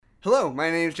Hello, my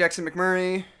name is Jackson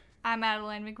McMurray. I'm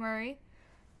Adeline McMurray.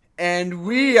 And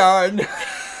we are...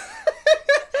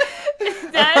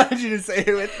 I wanted you to say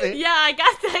it with me. Yeah, I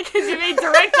got that because you made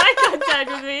direct eye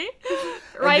contact with me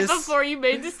right before you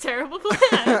made this terrible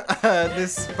plan.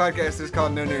 This podcast is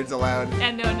called No Nerds Allowed.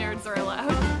 And no nerds are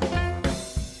allowed.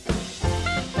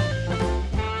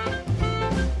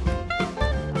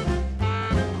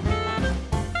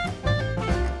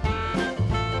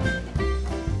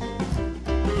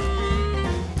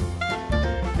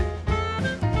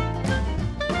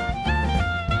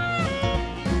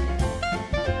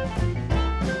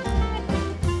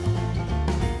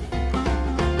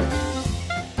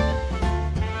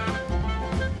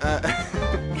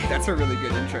 That's a really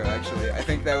good intro, actually. I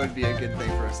think that would be a good thing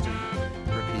for us to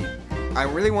repeat. I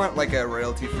really want, like, a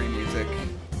royalty-free music,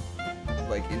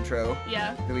 like, intro.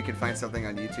 Yeah. Then we could find something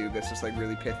on YouTube that's just, like,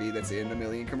 really pithy, that's in a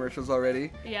million commercials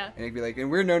already. Yeah. And it'd be like,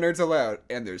 and we're no nerds allowed,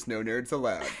 and there's no nerds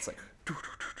allowed. It's like,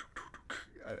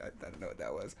 I don't know what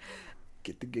that was.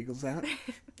 Get the giggles out.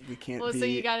 We can't so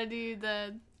you gotta do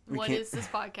the... What can't- is this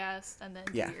podcast? And then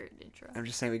do your intro. I'm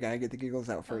just saying we gotta get the giggles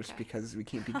out first because we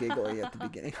can't be giggly at the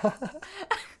beginning.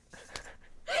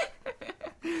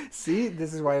 See,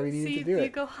 this is why we need to do you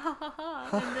it. go ha ha ha.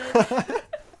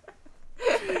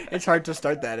 And then... It's hard to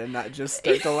start that and not just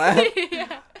start to laugh.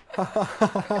 Yeah.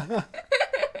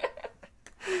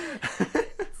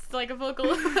 It's like a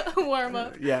vocal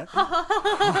warm-up. Yeah.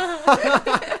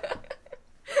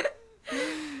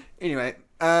 Anyway,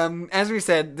 as we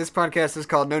said, this podcast is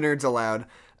called No Nerds Allowed.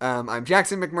 I'm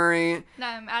Jackson McMurray. And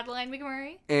I'm Adeline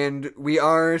McMurray. And we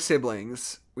are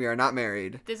siblings. We are not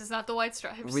married. This is not the White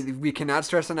Stripes. We cannot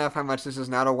stress enough how much this is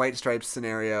not a White Stripes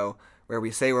scenario where we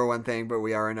say we're one thing but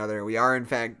we are another. We are in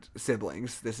fact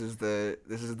siblings. This is the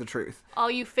truth.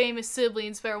 All you famous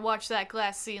siblings better watch that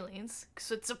glass ceilings,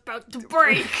 because it's about to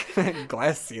break.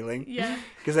 Glass ceiling. Yeah.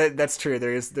 Because that's true.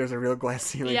 There's a real glass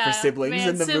ceiling for siblings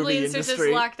in the movie industry. Siblings are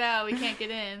just locked out. We can't get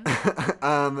in.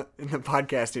 In the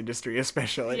podcast industry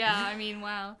especially. Yeah, I mean,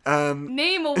 wow.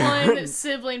 Name a one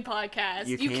sibling podcast.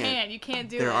 You can't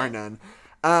do it. There are none.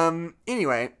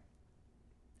 Anyway,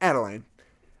 Adeline,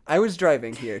 I was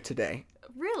driving here today.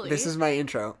 Really? This is my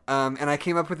intro. And I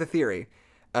came up with a theory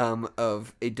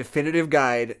of a definitive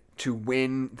guide to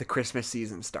when the Christmas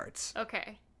season starts.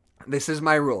 Okay. This is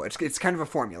my rule. It's kind of a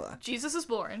formula. Jesus is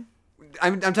born.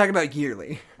 I'm talking about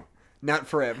yearly, not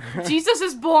forever. Jesus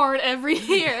is born every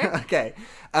year. Okay.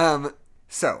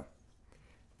 So,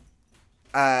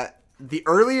 the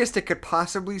earliest it could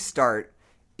possibly start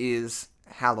is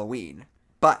Halloween,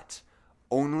 but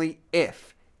only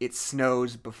if it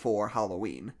snows before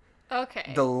Halloween.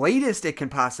 Okay. The latest it can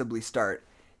possibly start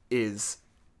is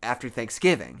after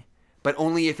Thanksgiving, but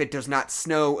only if it does not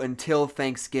snow until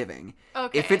Thanksgiving.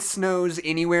 Okay. If it snows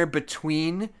anywhere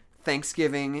between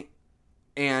Thanksgiving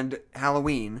and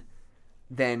Halloween,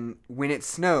 then when it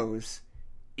snows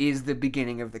is the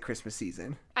beginning of the Christmas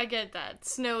season. I get that.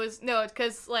 Snow is... No,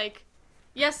 because, like,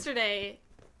 yesterday...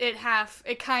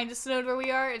 It kind of snowed where we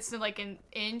are. It snowed like an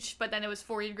inch, but then it was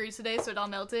 40 degrees today, so it all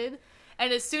melted.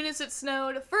 And as soon as it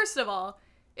snowed, first of all,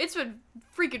 it's been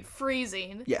freaking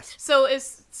freezing. Yes. So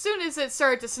as soon as it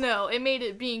started to snow, it made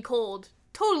it being cold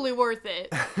totally worth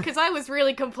it. Because I was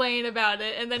really complaining about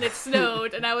it, and then it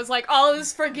snowed, and I was like, all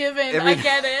is forgiven. I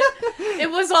get it.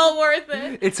 It was all worth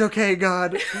it. It's okay,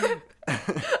 God.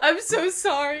 I'm so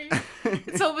sorry.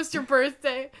 It's almost your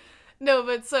birthday. No,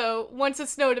 but so, once it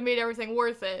snowed, it made everything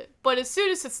worth it. But as soon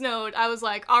as it snowed, I was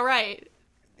like, all right.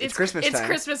 It's Christmas time. It's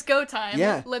Christmas go time.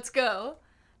 Yeah. Let's go.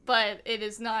 But it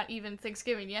is not even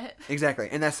Thanksgiving yet. Exactly.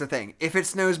 And that's the thing. If it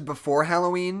snows before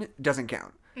Halloween, doesn't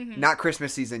count. Mm-hmm. Not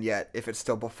Christmas season yet, if it's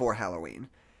still before Halloween.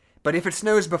 But if it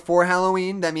snows before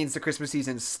Halloween, that means the Christmas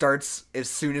season starts as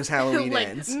soon as Halloween like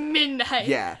ends. Midnight.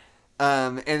 Yeah.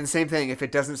 And same thing, if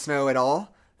it doesn't snow at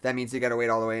all, that means you gotta wait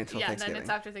all the way until Thanksgiving. Yeah, then it's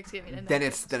after Thanksgiving. And then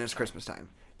it's Christmas time.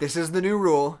 This is the new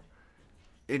rule.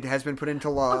 It has been put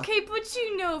into law. Okay, but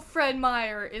you know Fred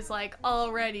Meyer is like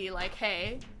already like,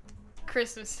 hey,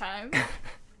 Christmas time.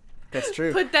 That's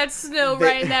true. Put that snow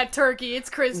right in that turkey. It's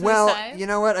Christmas time. Well, you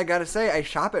know what? I gotta say, I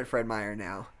shop at Fred Meyer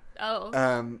now.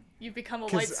 Oh. You've become a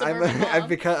white suburban mom.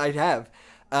 I have.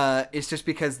 It's just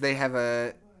because they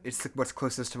have it's what's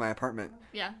closest to my apartment.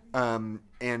 Yeah.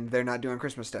 And they're not doing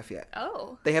Christmas stuff yet.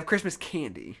 Oh. They have Christmas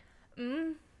candy.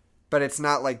 But it's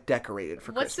not, like, decorated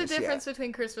for What's Christmas the difference yet.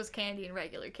 between Christmas candy and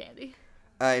regular candy?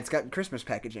 It's got Christmas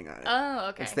packaging on it. Oh,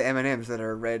 okay. It's the M&Ms that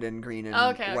are red and green and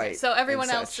white. So everyone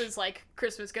and else is, like,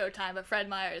 Christmas go time, but Fred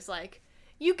Meyer is like,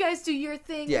 you guys do your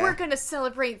thing. Yeah. We're going to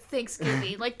celebrate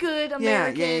Thanksgiving like good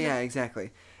American. Yeah,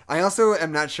 exactly. I also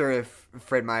am not sure if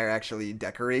Fred Meyer actually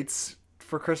decorates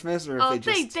for Christmas, or if Oh, they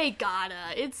just... they gotta.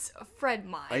 It's Fred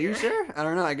Meyer. Are you sure? I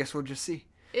don't know. I guess we'll just see.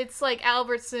 It's like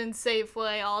Albertson,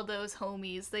 Safeway, all those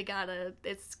homies. They gotta.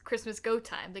 It's Christmas go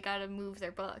time. They gotta move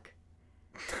their buck.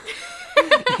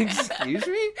 Excuse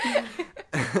me?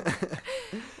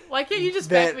 Why can't you just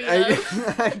back me up?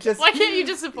 Why can't you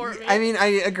just support me? I mean, I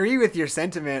agree with your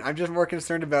sentiment. I'm just more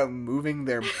concerned about moving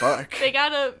their buck. They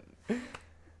gotta...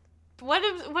 What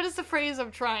is the phrase I'm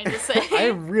trying to say? I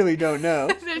really don't know.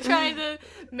 They're trying to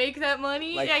make that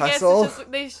money? Like I hustle? guess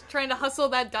it's just, trying to hustle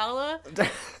that dollar.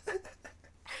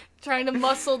 Trying to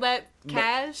muscle that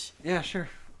cash. Yeah, sure.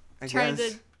 I trying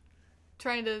guess.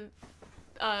 Trying to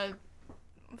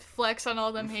flex on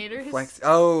all them haters. Flex.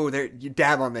 Oh, you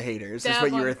dab on the haters. Is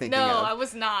what you were thinking no, of. I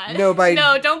was not. No,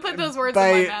 don't put those words in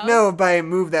my mouth. No, by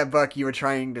move that buck, you were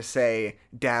trying to say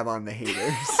dab on the haters.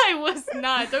 I was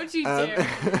not. Don't you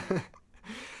dare.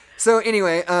 So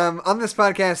anyway, on this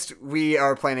podcast, we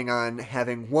are planning on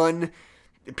having one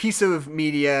piece of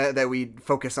media that we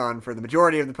focus on for the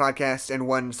majority of the podcast, and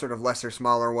one sort of lesser,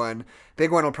 smaller one.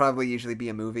 Big one will probably usually be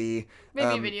a movie.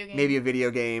 Maybe a video game. Maybe a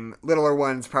video game. Littler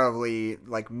ones probably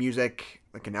like music,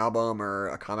 like an album or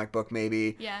a comic book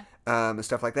maybe. Yeah. And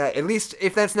stuff like that. At least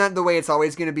if that's not the way it's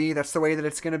always going to be, that's the way that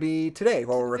it's going to be today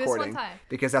while we're recording. This one time.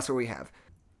 Because that's what we have.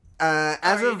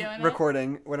 As of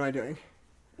recording, what am I doing?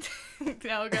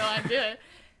 No, go on, do it.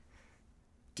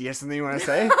 Do you have something you want to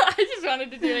say? I just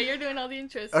wanted to do it. You're doing all the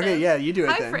intro stuff. Okay, yeah, you do it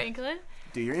Hi, then. Franklin.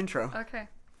 Do your intro. Okay.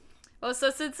 Well, so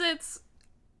since it's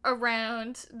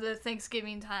around the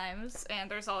Thanksgiving times, and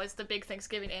there's always the big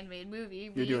Thanksgiving animated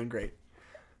movie. You're doing great.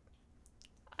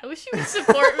 I wish you would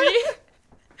support me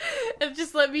and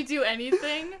just let me do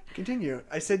anything. Continue.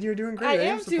 I said you were doing great. I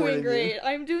am doing great.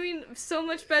 I'm doing so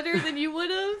much better than you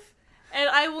would have, and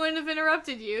I wouldn't have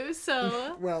interrupted you,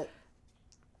 so... Well...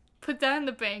 Put that in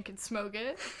the bank and smoke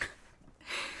it.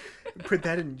 Put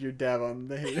that in your dab on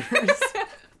the haters.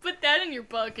 Put that in your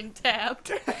buck and tap.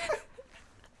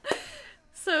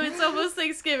 So it's almost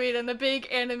Thanksgiving, and the big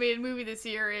animated movie this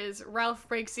year is Ralph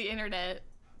Breaks the Internet,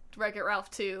 Wreck-It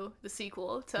Ralph 2, the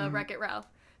sequel to Wreck-It Ralph.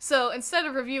 So instead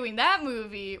of reviewing that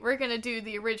movie, we're gonna do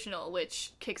the original,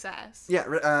 which kicks ass. Yeah,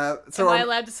 so... Am I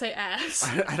allowed to say ass?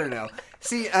 I don't know.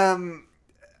 See, I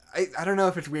don't know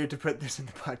if it's weird to put this in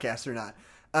the podcast or not.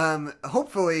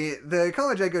 Hopefully, the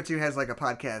college I go to has like a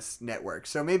podcast network,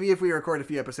 so maybe if we record a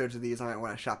few episodes of these, I might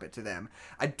want to shop it to them.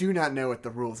 I do not know what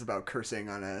the rules about cursing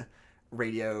on a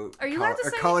radio... Are you allowed to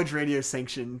say... college radio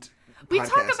sanctioned We podcast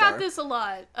talk about this a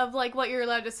lot, of like what you're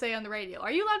allowed to say on the radio.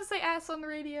 Are you allowed to say ass on the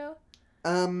radio?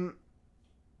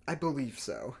 I believe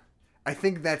so. I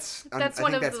think that's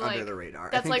under the radar.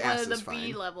 That's I think like one ass of the is fine.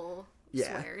 B-level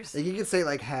Yeah. swears. Like you could say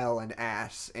like hell and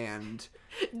ass and...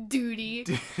 Duty.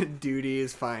 Duty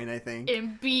is fine, I think.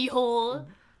 And B-hole.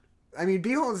 I mean,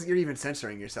 B-hole is, you're even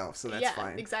censoring yourself, so that's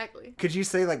fine. Yeah, exactly. Could you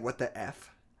say like what the F?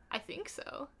 I think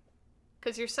so.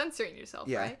 Because you're censoring yourself,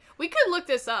 Yeah. right? We could look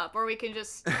this up, or we can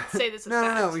just say this is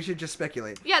fact. No, we should just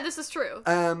speculate. Yeah, this is true.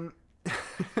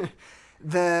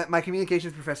 My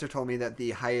communications professor told me that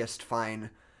the highest fine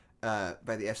by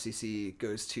the FCC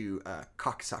goes to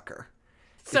cocksucker.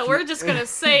 So we're just gonna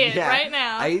say it right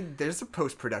now. There's a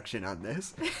post-production on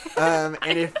this,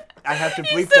 and if I have to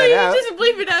bleep so that you out, just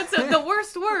bleep it out. So the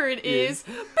worst word is.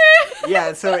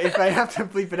 Yeah. So if I have to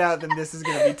bleep it out, then this is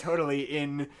gonna be totally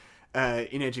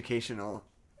ineducational,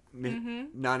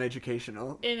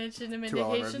 non-educational to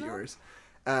all of our viewers.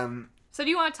 So do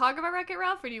you want to talk about Wreck-It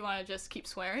Ralph, or do you want to just keep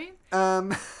swearing?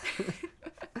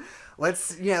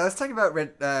 Let's talk about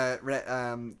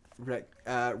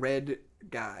Red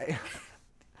Guy.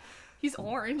 He's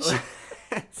orange.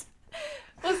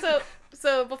 Well,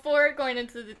 so before going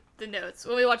into the notes,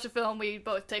 when we watch a film, we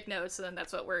both take notes, and then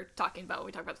that's what we're talking about when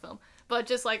we talk about the film. But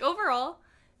just like overall,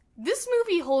 this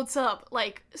movie holds up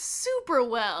like super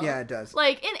well. Yeah, it does.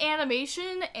 Like in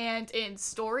animation and in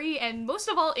story, and most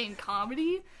of all in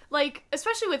comedy. Like,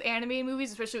 especially with animated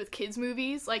movies, especially with kids'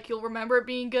 movies, like you'll remember it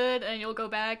being good, and you'll go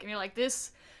back and you're like,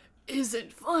 this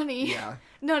isn't funny. Yeah.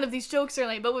 None of these jokes are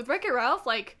lame. But with Wreck-It Ralph,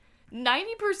 like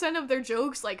 90% of their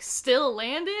jokes like still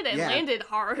landed and landed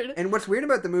hard. And what's weird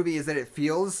about the movie is that it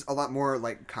feels a lot more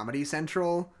like Comedy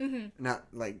Central. Not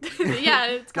like yeah,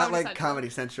 it's not like Central. Comedy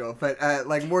Central, but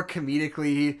like more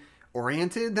comedically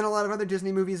oriented than a lot of other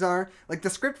Disney movies are. Like, the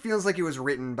script feels like it was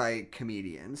written by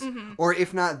comedians. Mm-hmm. Or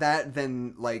if not that,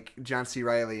 then, like, John C.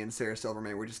 Reilly and Sarah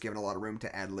Silverman were just given a lot of room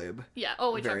to ad-lib. Yeah,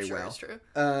 which I'm sure is true.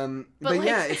 But like,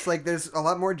 yeah, it's like there's a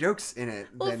lot more jokes in it.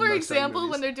 Well, for example,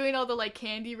 when they're doing all the, like,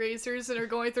 candy racers and are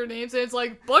going through names, and it's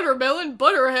like, Buttermelon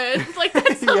Butterhead. Like,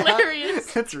 that's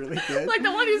hilarious. That's really good. Like,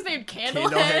 the one who's named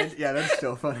Candlehead. Yeah, that's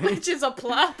still funny. Which is a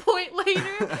plot point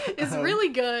later. Is really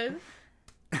good.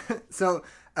 So,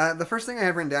 the first thing I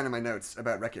have written down in my notes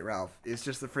about Wreck-It Ralph is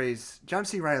just the phrase, John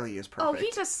C. Reilly is perfect. Oh,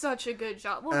 he does such a good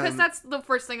job. Well, because that's the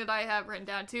first thing that I have written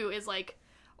down, too, is, like,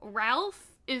 Ralph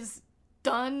is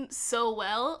done so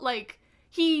well. Like,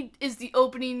 he is the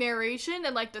opening narration,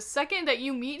 and, like, the second that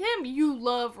you meet him, you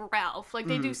love Ralph. Like,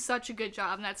 they do such a good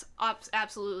job, and that's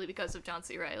absolutely because of John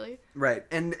C. Reilly. Right,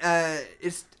 and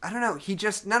it's, I don't know, he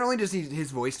just, not only does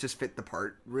his voice just fit the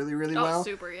part really, really well. Oh,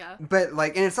 super, yeah. But,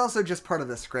 like, and it's also just part of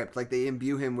the script. Like, they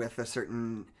imbue him with a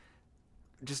certain,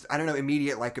 just, I don't know,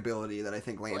 immediate likability that I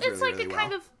think lands really, really well. It's like a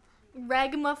kind of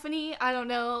ragamuffin-y, I don't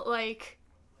know, like,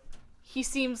 he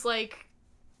seems like,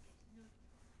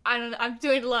 I don't know, I'm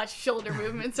doing a lot of shoulder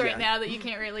movements right now that you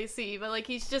can't really see, but, like,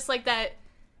 he's just like that,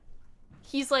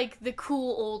 he's like the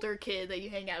cool older kid that you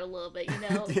hang out a little bit, you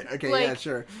know? Okay, like, yeah,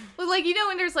 sure. Well, like, you know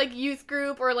when there's, like, youth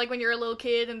group, or, like, when you're a little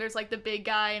kid and there's, like, the big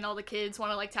guy and all the kids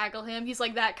want to, like, tackle him? He's,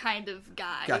 like, that kind of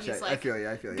guy. Gotcha, He's, like, I feel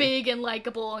you. big and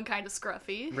likable and kind of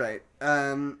scruffy. Right.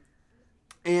 And,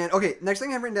 okay, next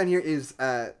thing I've written down here is,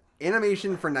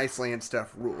 animation for Niceland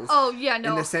stuff rules. Oh, yeah, no.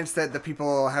 In the sense that the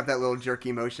people have that little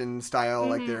jerky motion style,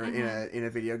 like they're in a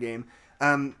video game.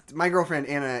 My girlfriend,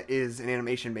 Anna, is an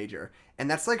animation major, and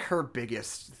that's, like, her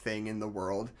biggest thing in the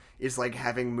world, is, like,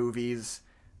 having movies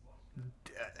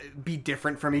be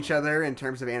different from each other in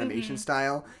terms of animation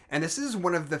style. And this is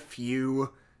one of the few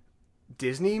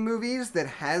Disney movies that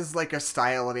has, like, a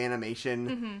style of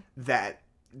animation that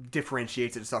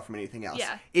differentiates itself from anything else.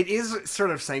 Yeah. It is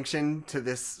sort of sanctioned to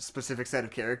this specific set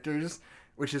of characters,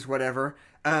 which is whatever.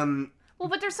 Well,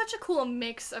 but there's such a cool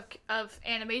mix of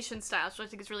animation styles, which I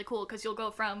think is really cool, because you'll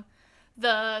go from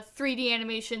the 3D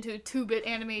animation to 2-bit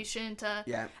animation to...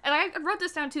 Yeah. And I wrote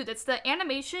this down, too. That's the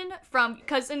animation from...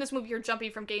 Because in this movie, you're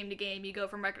jumping from game to game. You go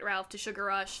from Wreck-It Ralph to Sugar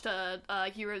Rush to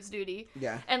Hero's Duty.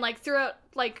 Yeah. And, like, throughout,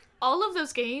 like, all of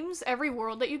those games, every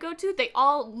world that you go to, they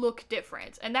all look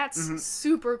different. And that's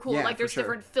super cool. Yeah, like, there's for sure.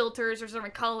 different filters, there's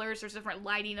different colors, there's different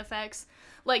lighting effects.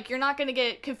 Like, you're not gonna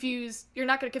get confused... You're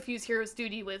not gonna confuse Hero's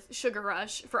Duty with Sugar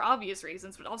Rush for obvious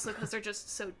reasons, but also because they're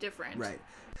just so different. Right.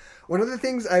 One of the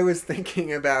things I was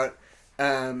thinking about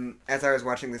as I was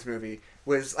watching this movie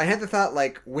was I had the thought,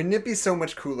 like, wouldn't it be so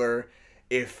much cooler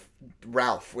if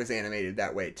Ralph was animated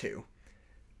that way, too?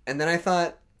 And then I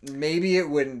thought, maybe it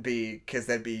wouldn't be, because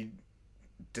that'd be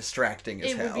distracting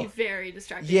as hell. It would be very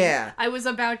distracting. Yeah. I was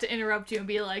about to interrupt you and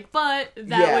be like, but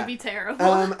that would be terrible.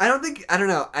 I don't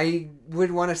know. I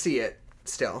would want to see it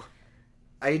still.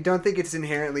 I don't think it's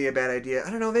inherently a bad idea. I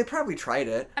don't know. They probably tried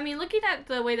it. I mean, looking at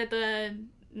the way that the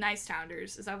Nice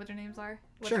Towners, is that what their names are?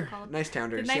 What sure. they're called? Nice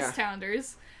Towners, the Nice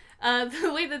Towners.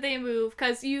 The way that they move,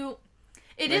 because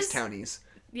Nice Townies.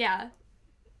 Yeah.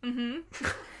 Mm-hmm.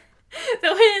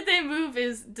 The way that they move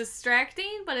is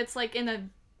distracting, but it's like in a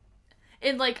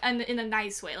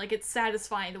nice way. Like, it's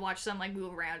satisfying to watch them, like,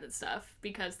 move around and stuff,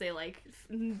 because they, like,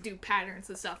 do patterns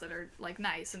and stuff that are, like,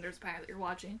 nice, and there's a pattern that you're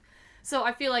watching. So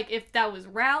I feel like if that was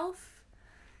Ralph,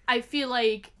 I feel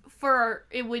like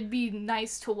it would be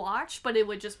nice to watch, but it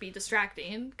would just be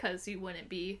distracting, because you wouldn't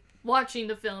be watching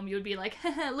the film. You would be like,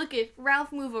 look at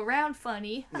Ralph move around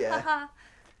funny. Yeah.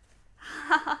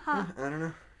 I don't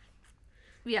know.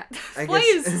 Yeah. I Why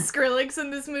guess... is Skrillex in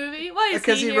this movie? Why is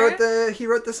because he wrote here? he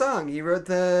wrote the song. He wrote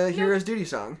the Hero's Duty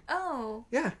song. Oh.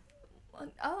 Yeah.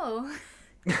 Oh.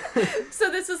 So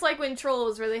this is like when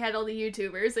Trolls, where they had all the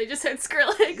YouTubers, they just had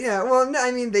Skrillex. Yeah, well, no,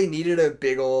 I mean, they needed a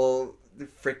big ol'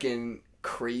 frickin'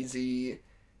 crazy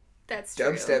That's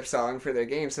dubstep true. song for their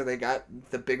game, so they got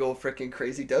the big ol' frickin'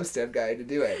 crazy dubstep guy to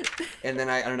do it. And then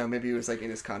I don't know, maybe it was like in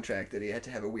his contract that he had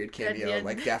to have a weird cameo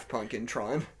like Daft Punk in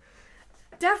Tron.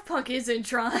 Daft Punk is in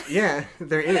Tron. Yeah,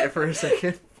 they're in it for a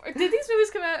second. Did these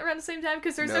movies come out around the same time?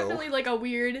 Because there's No. definitely like a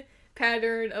weird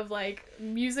pattern of like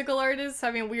musical artists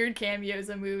having weird cameos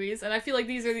in movies, and I feel like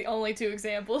these are the only two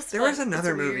examples. There was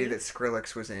another movie that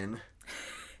Skrillex was in.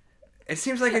 It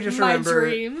seems like I just My remember.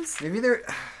 Dreams. Maybe there.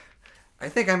 I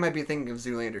think I might be thinking of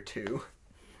Zoolander 2.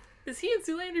 Is he in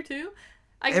Zoolander 2?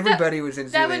 Everybody was in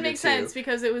Zoolander 2. That would make sense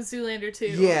because it was Zoolander 2.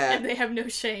 Yeah. And they have no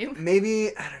shame.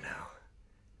 Maybe, I don't know.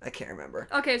 I can't remember.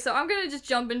 Okay, so I'm gonna just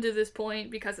jump into this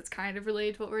point because it's kind of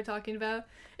related to what we're talking about.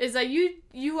 Is that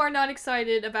you are not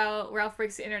excited about Ralph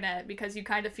Breaks the Internet because you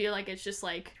kind of feel like it's just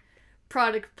like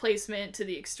product placement to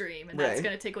the extreme, and that's Right.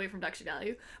 going to take away from production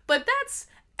value. But that's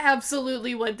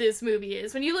absolutely what this movie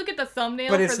is. When you look at the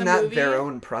thumbnail But for it's the not movie, their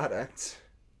own product.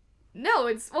 no,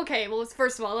 it's okay. Well,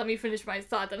 first of all, let me finish my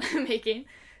thought that I'm making,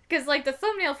 because like the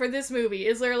thumbnail for this movie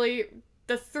is literally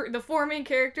the four main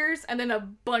characters and then a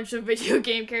bunch of video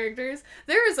game characters.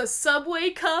 There is a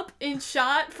Subway cup in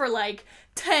shot for like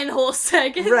 10 whole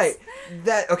seconds. Right.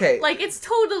 Okay. Like, it's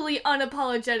totally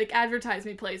unapologetic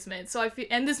advertisement placement. So I feel,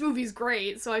 and this movie's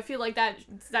great. So I feel like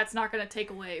that's not going to take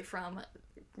away from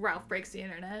Ralph Breaks the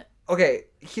Internet. Okay,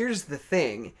 here's the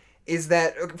thing, is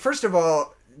that, first of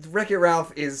all, Wreck-It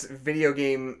Ralph is video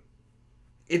game,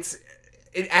 it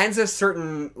adds a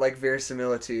certain, like,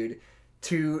 verisimilitude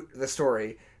to the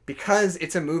story, because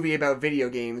it's a movie about video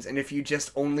games, and if you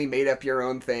just only made up your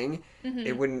own thing,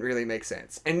 it wouldn't really make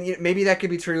sense. And maybe that could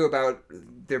be true about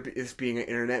this being an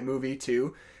internet movie,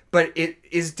 too, but it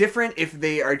is different if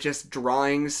they are just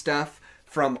drawing stuff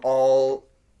from all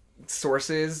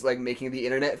sources, like making the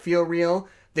internet feel real.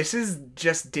 This is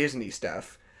just Disney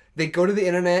stuff. They go to the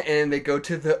internet and they go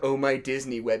to the Oh My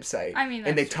Disney website. I mean,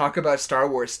 and they that's talk about Star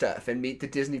Wars stuff and meet the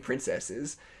Disney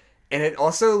princesses. And it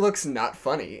also looks not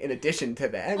funny in addition to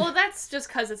that. Well, that's just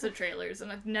because it's the trailers,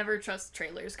 and I never trust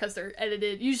trailers because they're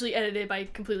usually edited by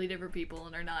completely different people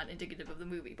and are not indicative of the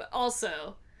movie. But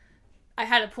also, I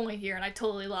had a point here and I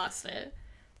totally lost it.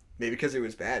 Maybe because it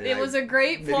was bad. It was a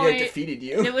great point. Maybe I defeated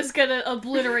you. It was gonna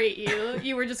obliterate you.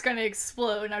 You were just gonna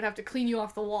explode, and I'd have to clean you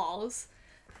off the walls.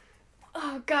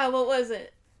 Oh god, what was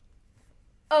it?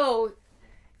 Oh,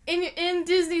 in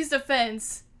Disney's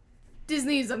defense,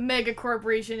 Disney is a mega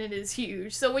corporation and is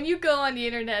huge. So when you go on the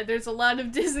internet, there's a lot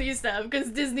of Disney stuff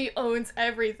because Disney owns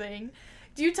everything.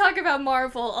 You talk about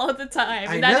Marvel all the time,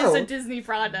 and that is a Disney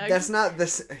product. That's not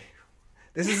this.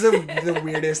 This is the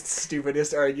weirdest,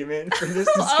 stupidest argument for this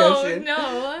discussion.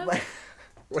 Oh no! Like,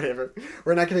 whatever.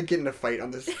 We're not gonna get in a fight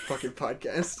on this fucking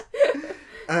podcast.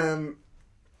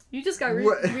 You just got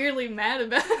weirdly mad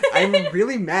about it. I'm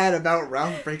really mad about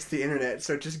Ralph Breaks the Internet,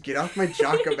 so just get off my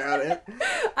jock about it.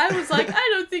 I was like, I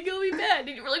don't think it'll be bad.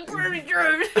 And you were like,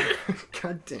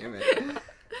 God damn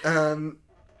it.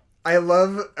 I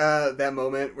love that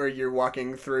moment where you're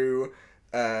walking through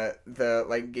the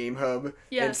like game hub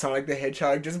and Sonic the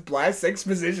Hedgehog just blasts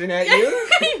exposition at you.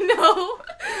 I know.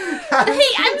 Hey,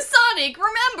 I'm Sonic.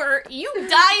 Remember, you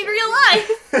die in real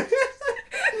life.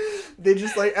 They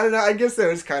just like, I don't know, I guess that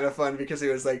was kind of fun because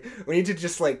it was like, we need to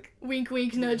just like wink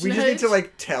wink nudge we nudge. just need to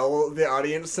like tell the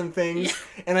audience some things,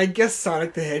 and I guess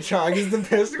Sonic the Hedgehog is the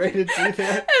best way to do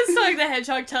that. It's Sonic the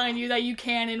Hedgehog telling you that you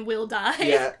can and will die.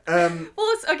 Yeah.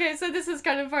 Well, okay, so this is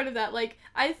kind of part of that. Like,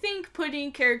 I think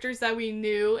putting characters that we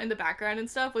knew in the background and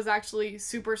stuff was actually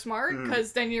super smart,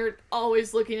 because then you're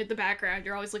always looking at the background,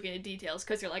 you're always looking at details,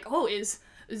 because you're like, oh, is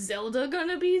Zelda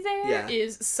gonna be there? Yeah.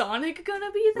 Is Sonic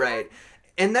gonna be there? Right.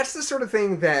 And that's the sort of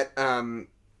thing that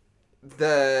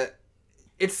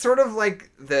it's sort of like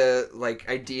the like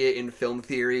idea in film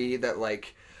theory that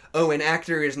like, oh, an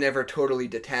actor is never totally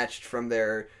detached from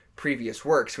their previous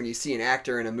works. When you see an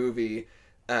actor in a movie,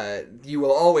 you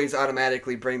will always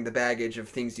automatically bring the baggage of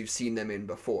things you've seen them in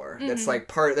before. Mm-hmm. That's like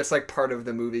part of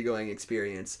the movie going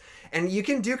experience. And you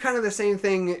can do kind of the same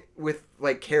thing with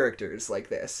like characters like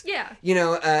this. Yeah. You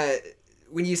know,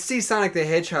 when you see Sonic the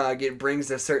Hedgehog, it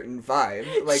brings a certain vibe.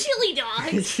 Like, chili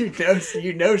dogs.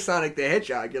 you know Sonic the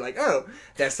Hedgehog. You're like, oh,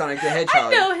 that's Sonic the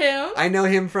Hedgehog. I know him. I know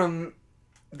him from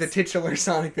the titular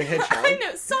Sonic the Hedgehog. I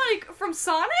know Sonic from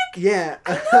Sonic? Yeah.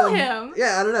 I know him.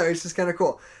 Yeah, I don't know. It's just kind of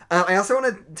cool. I also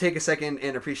want to take a second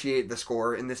and appreciate the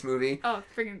score in this movie. Oh,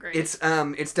 freaking great.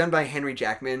 It's done by Henry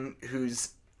Jackman,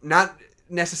 who's not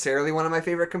necessarily one of my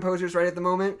favorite composers right at the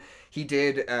moment. He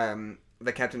did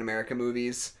the Captain America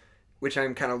movies, which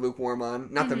I'm kind of lukewarm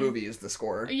on. Not the movie, is the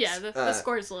score. Yeah, the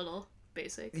score's a little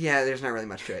basic. Yeah, there's not really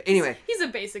much to it. Anyway. He's a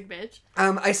basic bitch.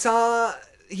 I saw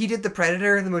he did the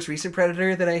Predator, the most recent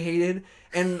Predator that I hated,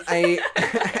 and I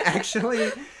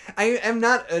I am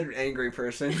not an angry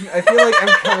person. I feel like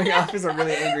I'm coming off as a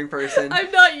really angry person.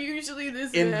 I'm not usually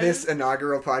this in bad. This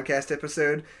inaugural podcast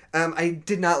episode. I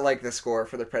did not like the score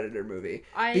for the Predator movie.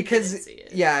 Didn't see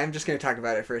it. Yeah, I'm just going to talk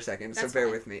about it for a second, so bear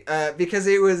fine. with me. Because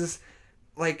it was...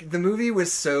 Like, the movie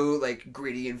was so, like,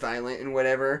 gritty and violent and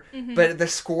whatever, but the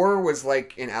score was,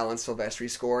 like, an Alan Silvestri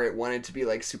score. It wanted to be,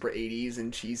 like, super 80s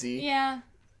and cheesy. Yeah.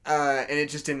 And it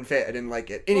just didn't fit. I didn't like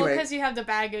it. Anyway. Well, because you have the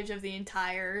baggage of the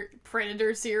entire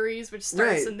Predator series, which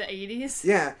starts in the 80s.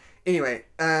 Yeah. Anyway,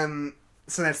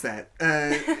 so that's that.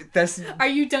 That's... Are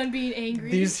you done being angry?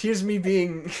 Here's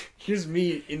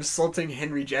me insulting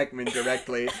Henry Jackman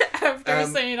directly. After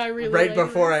saying I really right like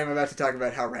before it. I'm about to talk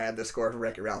about how rad the score for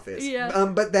Wreck-It Ralph is. Yeah.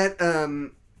 But that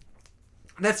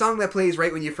that song that plays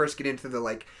right when you first get into the,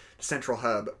 like, central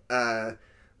hub,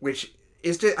 which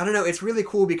is just, I don't know, it's really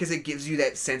cool because it gives you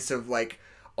that sense of, like,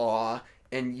 awe,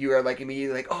 and you are, like,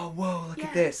 immediately like, oh, whoa, look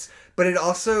at this. But it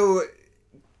also,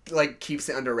 like, keeps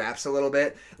it under wraps a little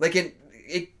bit. Like,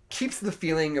 it keeps the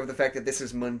feeling of the fact that this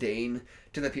is mundane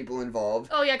to the people involved.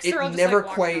 Oh, yeah, because they're all just, never like,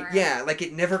 quite, around. yeah, like,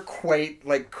 it never quite,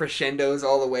 like, crescendos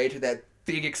all the way to that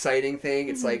big, exciting thing.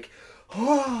 It's like,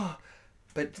 oh,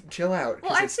 but chill out,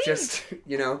 because it's just,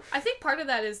 you know. I think part of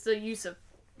that is the use of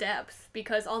depth,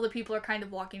 because all the people are kind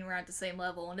of walking around at the same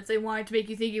level, and if they wanted to make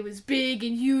you think it was big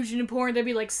and huge and important, there'd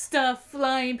be, like, stuff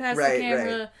flying past the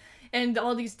camera, and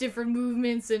all these different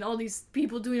movements, and all these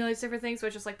people doing all these different things, so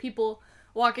it's just, like, people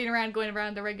walking around, going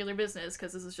around their regular business,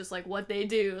 because this is just, like, what they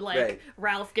do. Like,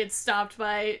 Ralph gets stopped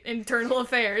by internal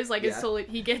affairs, like, it's totally,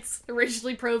 he gets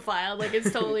racially profiled, like,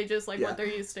 it's totally just, like, what they're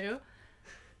used to.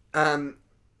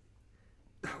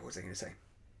 What was I going to say?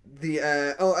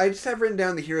 I just have written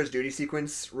down the hero's duty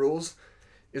sequence rules.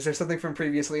 Is there something from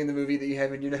previously in the movie that you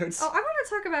have in your notes? Oh, I want to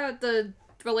talk about the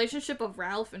relationship of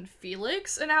Ralph and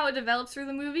Felix and how it develops through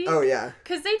the movie. Oh, yeah.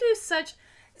 Because they do such...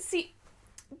 See,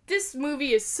 this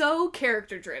movie is so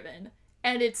character-driven,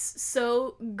 and it's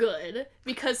so good,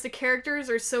 because the characters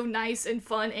are so nice and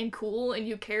fun and cool, and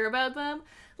you care about them.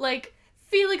 Like,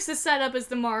 Felix is set up as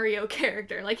the Mario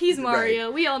character. Like, he's Mario.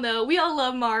 Right. We all know. We all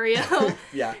love Mario.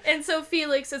 Yeah. And so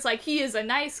Felix is like, he is a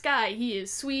nice guy. He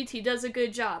is sweet. He does a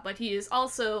good job. But he is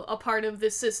also a part of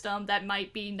this system that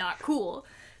might be not cool.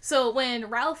 So when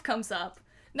Ralph comes up,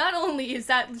 not only is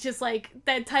that just, like,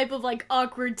 that type of, like,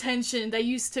 awkward tension that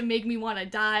used to make me want to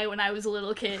die when I was a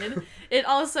little kid, it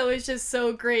also is just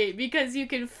so great, because you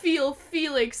can feel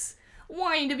Felix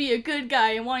wanting to be a good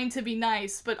guy and wanting to be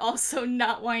nice, but also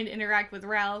not wanting to interact with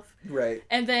Ralph. Right.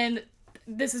 And then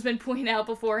this has been pointed out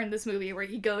before in this movie, where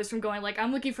he goes from going like,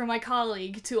 I'm looking for my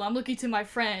colleague, to I'm looking to my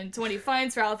friend, to when he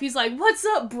finds Ralph, he's like, what's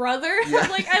up, brother? Yeah.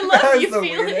 I'm like, I love you,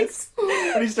 Felix.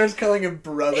 When he starts calling him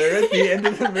brother at the end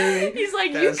of the movie. He's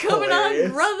like, you coming hilarious.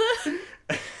 on, brother?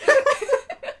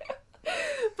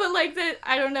 But like,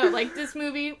 I don't know, like, this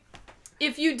movie,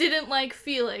 if you didn't like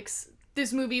Felix,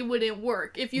 this movie wouldn't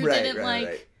work. If you didn't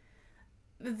like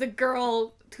the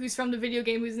girl who's from the video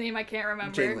game whose name I can't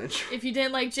remember. Jane Lynch. If you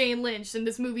didn't like Jane Lynch, then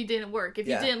this movie didn't work. If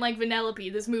you didn't like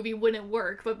Vanellope, this movie wouldn't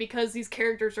work. But because these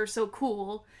characters are so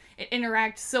cool and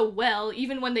interact so well,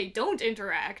 even when they don't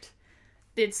interact,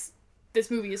 this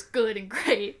movie is good and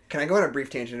great. Can I go on a brief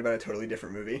tangent about a totally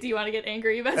different movie? Do you want to get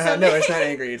angry about something? No, it's not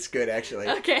angry. It's good, actually.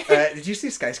 Okay. Did you see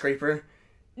Skyscraper?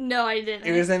 No, I didn't.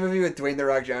 It was that movie with Dwayne "The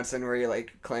Rock" Johnson where he,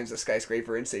 like, climbs a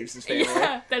skyscraper and saves his family.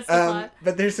 Yeah, that's the plot.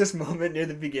 But there's this moment near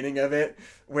the beginning of it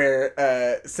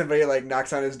where somebody, like,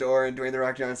 knocks on his door, and Dwayne "The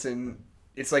Rock" Johnson,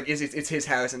 it's like, it's his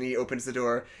house, and he opens the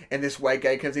door, and this white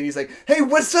guy comes in, he's like, hey,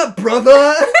 what's up,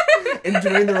 brother? And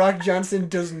Dwayne "The Rock" Johnson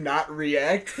does not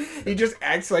react. He just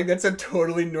acts like that's a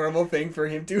totally normal thing for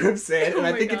him to have said, and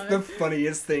I think it's the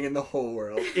funniest thing in the whole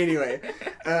world. Anyway,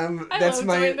 that's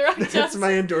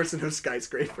my endorsement of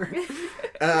Skyscraper.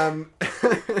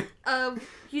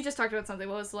 You just talked about something.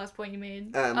 What was the last point you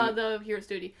made? The hero's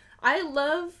duty. I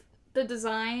love the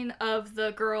design of the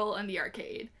girl in the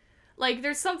arcade. Like,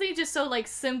 there's something just so, like,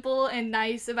 simple and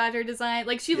nice about her design.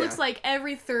 Like, she looks like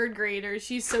every third grader.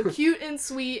 She's so cute and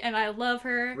sweet, and I love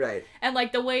her. Right. And,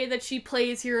 like, the way that she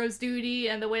plays Hero's Duty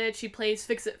and the way that she plays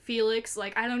Fix-It Felix,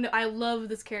 like, I don't know, I love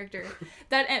this character.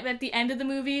 That, at the end of the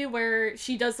movie, where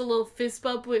she does the little fist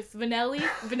bump with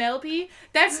Vanellope,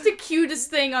 that's the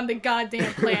cutest thing on the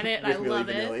goddamn planet, and I love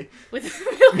it. With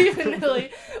Milli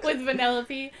Vanilli. With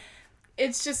Vanellope.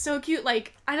 It's just so cute.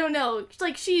 Like, I don't know,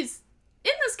 like, she's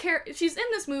in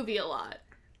this movie a lot.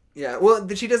 Yeah, well,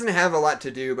 she doesn't have a lot to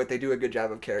do, but they do a good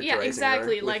job of characterizing her. Yeah,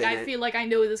 exactly. Her like, I feel like I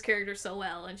know this character so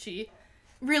well, and she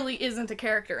really isn't a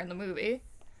character in the movie.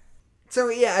 So,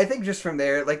 yeah, I think just from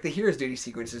there, like, the Hero's Duty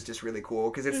sequence is just really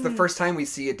cool, because it's the first time we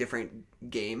see a different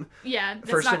game. Yeah, it's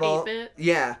first not of all, 8-bit.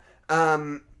 Yeah.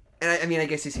 And I mean, I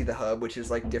guess you see the hub, which is,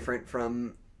 like, different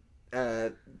from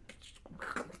Wreck-It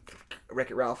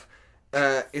Ralph.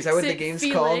 Is that what the game's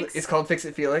called? It's called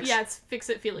Fix-It Felix? Yeah, it's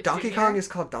Fix-It Felix Donkey Jr. Kong is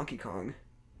called Donkey Kong.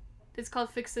 It's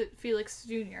called Fix-It Felix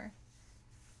Jr.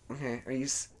 Okay, are you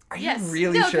Yes.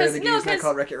 really sure the game's not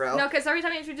called Wreck-It Ralph? No, because every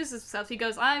time he introduces himself, he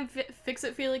goes, I'm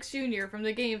Fix-It Felix Jr. from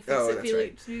the game Fix-It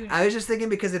Felix Jr. I was just thinking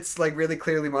because it's, like, really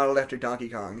clearly modeled after Donkey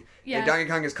Kong. Yeah. And Donkey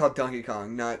Kong is called Donkey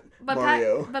Kong, not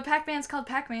Mario. But Pac-Man's called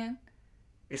Pac-Man.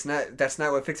 That's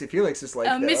not what Fix-It Felix is like,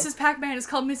 though. Mrs. Pac-Man is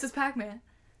called Mrs. Pac-Man.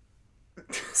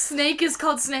 Snake is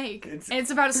called Snake. And it's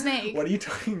about a snake. What are you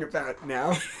talking about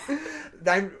now?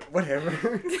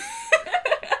 Whatever.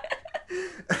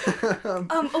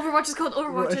 Overwatch is called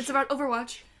Overwatch. What? It's about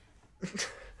Overwatch.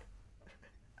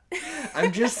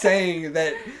 I'm just saying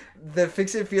that the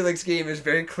Fix-It Felix game is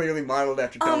very clearly modeled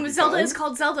after Donkey Zelda Kong. is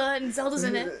called Zelda, and Zelda's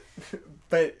in it.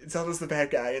 But Zelda's the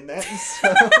bad guy in that,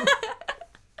 so...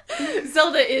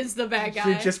 Zelda is the bad guy.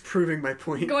 You're just proving my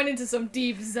point. Going into some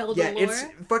deep Zelda lore. It's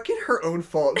fucking her own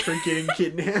fault for getting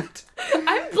kidnapped.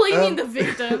 I'm blaming the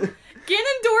victim.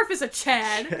 Ganondorf is a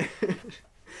Chad.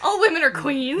 All women are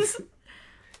queens.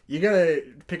 You gotta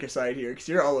pick a side here, because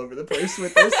you're all over the place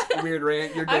with this weird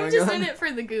rant you're going on. I'm just in it for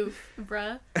the goof,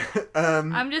 bruh.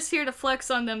 I'm just here to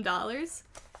flex on them dollars.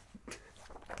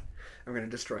 I'm gonna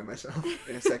destroy myself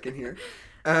in a second here.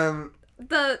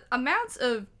 The amounts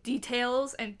of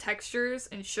details and textures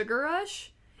in Sugar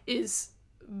Rush is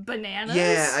bananas.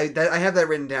 Yeah, I have that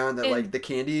written down, that like the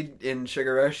candy in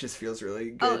Sugar Rush just feels really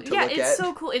good to look at. Yeah, it's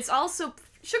so cool. It's also...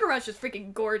 Sugar Rush is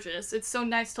freaking gorgeous. It's so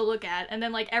nice to look at. And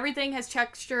then, like, everything has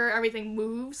texture, everything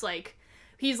moves. Like,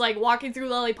 he's, like, walking through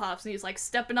lollipops, and he's, like,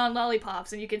 stepping on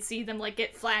lollipops, and you can see them, like,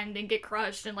 get flattened and get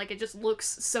crushed, and, like, it just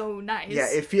looks so nice. Yeah,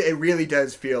 it really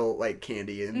does feel like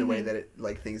candy in the way that it,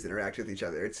 like, things interact with each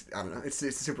other. It's, I don't know, it's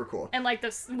super cool. And, like,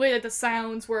 the way that the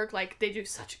sounds work, like, they do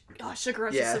such... Oh, Sugar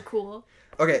Rush is so cool.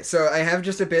 Okay, so I have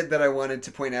just a bit that I wanted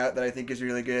to point out that I think is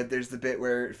really good. There's the bit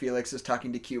where Felix is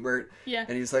talking to Cubert. Yeah.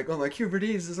 And he's like, oh, my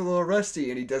Cubertese is a little rusty.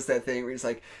 And he does that thing where he's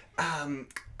like, and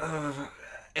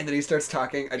then he starts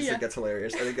talking. I just think that's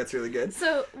hilarious. I think that's really good.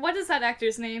 So, what is that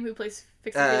actor's name who plays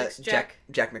Felix? Jack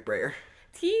McBrayer.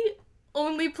 He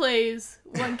only plays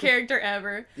one character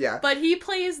ever. Yeah. But he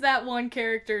plays that one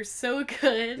character so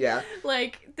good. Yeah.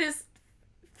 Like, this...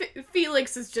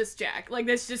 Felix is just Jack. Like,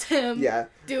 that's just him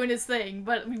doing his thing.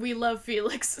 But we love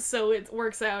Felix, so it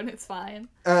works out and it's fine.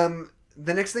 The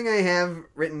next thing I have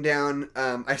written down,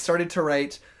 I started to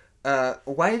write,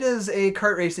 why does a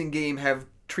kart racing game have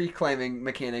tree climbing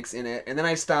mechanics in it? And then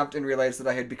I stopped and realized that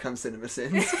I had become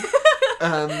CinemaSins.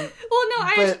 I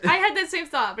had that same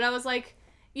thought, but I was like,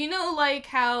 you know, like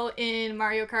how in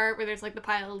Mario Kart where there's like the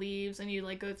pile of leaves and you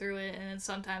like go through it, and then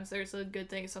sometimes there's a good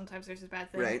thing, sometimes there's a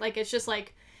bad thing. Right. Like, it's just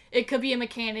like, it could be a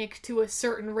mechanic to a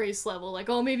certain race level. Like,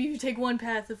 oh, maybe if you take one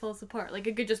path, it falls apart. Like,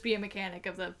 it could just be a mechanic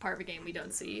of the part of a game we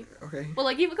don't see. Okay. Well,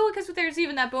 like, even because there's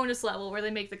even that bonus level where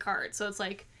they make the cart, so it's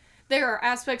like, there are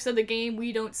aspects of the game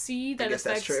we don't see that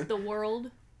affects the world.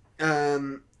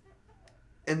 And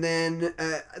then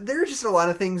there are just a lot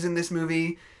of things in this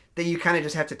movie that you kind of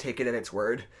just have to take it at its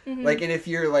word. Mm-hmm. Like, and if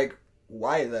you're like,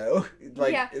 why though?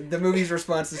 Like, the movie's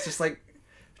response is just like,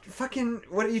 fucking,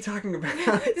 what are you talking about?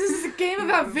 This is a game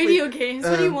about video games.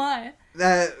 What do you want?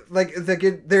 There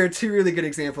are two really good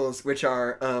examples, which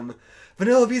are,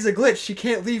 Vanellope's a glitch. She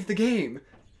can't leave the game.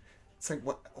 It's like,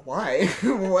 what? Why?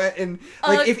 What? And,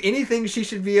 like, if anything, she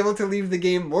should be able to leave the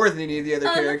game more than any of the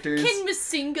other characters. Can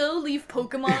Masingo leave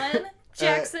Pokemon,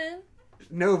 Jackson?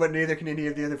 No, but neither can any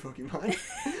of the other Pokemon.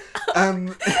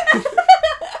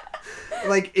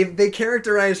 Like, if they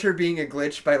characterize her being a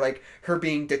glitch by, like, her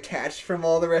being detached from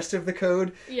all the rest of the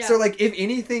code. Yeah. So, like, if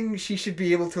anything, she should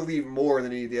be able to leave more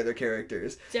than any of the other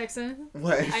characters. Jackson?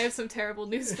 What? I have some terrible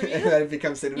news for you. That it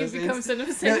becomes CinemaSins? You become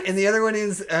CinemaSins. No, and the other one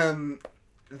is,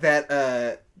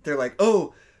 that, they're like,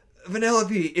 oh,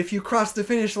 Vanellope, if you cross the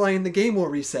finish line, the game will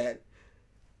reset.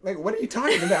 Like, what are you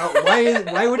talking about?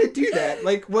 Why would it do that?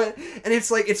 Like, what? And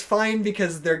it's like, it's fine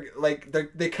because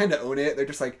they kind of own it. They're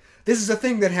just like, this is a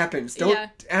thing that happens. Don't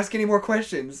ask any more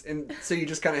questions. And so you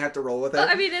just kind of have to roll with it. Well,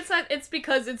 I mean, it's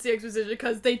because it's the exposition,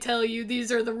 because they tell you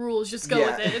these are the rules, just go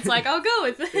with it. It's like, I'll go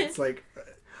with it. It's like,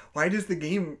 why does the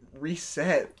game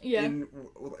reset? Yeah.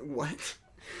 What?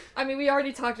 I mean, we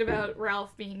already talked about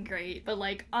Ralph being great, but,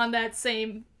 like, on that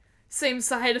same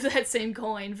side of that same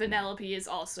coin, Vanellope is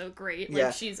also great.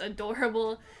 Like, she's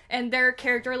adorable, and their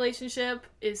character relationship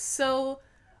is so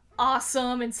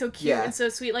awesome and so cute and so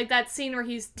sweet. Like, that scene where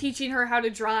he's teaching her how to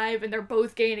drive and they're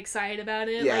both getting excited about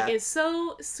it, like, is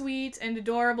so sweet and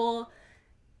adorable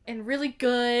and really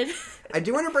good. I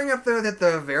do want to bring up, though, that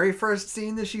the very first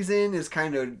scene that she's in is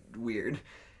kind of weird.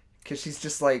 Because she's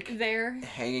just, like, there,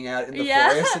 hanging out in the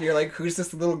forest, and you're like, who's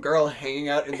this little girl hanging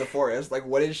out in the forest? Like,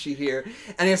 what is she here?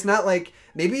 And it's not like,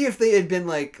 maybe if they had been,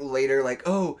 like, later, like,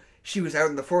 oh, she was out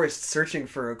in the forest searching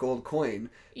for a gold coin.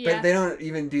 Yeah. But they don't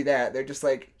even do that. They're just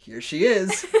like, here she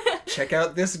is. Check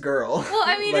out this girl. Well,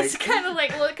 I mean, like, it's kind of like,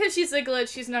 well, because she's a glitch,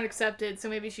 she's not accepted, so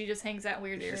maybe she just hangs out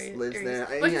weird areas. Lives there.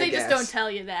 But they just don't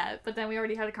tell you that. But then we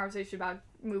already had a conversation about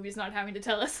movies not having to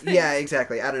tell us things. Yeah,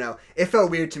 exactly. I don't know. It felt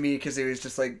weird to me because it was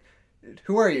just like,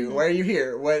 who are you? Why are you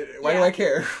here? Why do I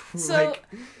care? So,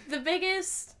 the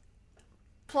biggest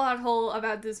plot hole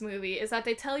about this movie is that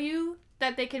they tell you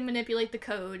that they can manipulate the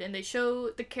code, and they show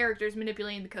the characters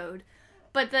manipulating the code.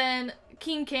 But then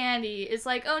King Candy is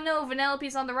like, oh no,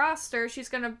 Vanellope's on the roster. She's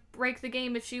gonna break the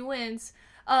game if she wins.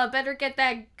 Better get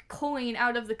that coin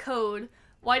out of the code.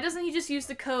 Why doesn't he just use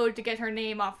the code to get her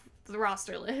name off the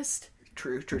roster list?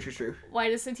 True. Why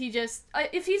doesn't he just...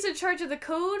 if he's in charge of the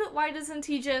code, why doesn't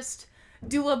he just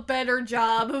do a better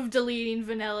job of deleting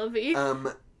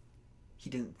Vanellope? He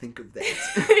didn't think of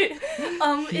that.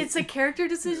 It's a character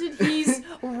decision. He's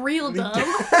real dumb.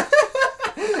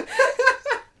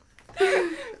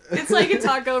 It's like a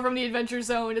taco from the Adventure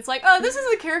Zone. It's like, oh, this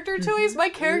is a character choice. My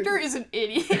character is an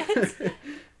idiot.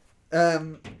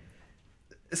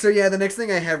 So yeah, the next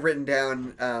thing I have written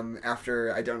down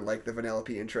after I don't like the Vanellope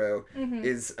intro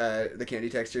is the candy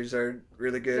textures are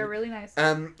really good. They're really nice.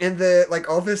 And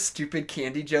all the stupid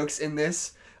candy jokes in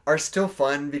this are still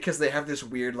fun because they have this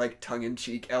weird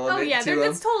tongue-in-cheek element to them. Oh yeah,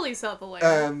 it's totally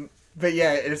self-aware. But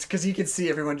yeah, it's because you can see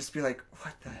everyone just be like,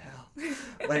 what the hell?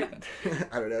 I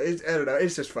don't know.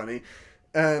 It's just funny.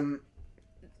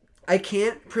 I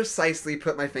can't precisely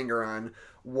put my finger on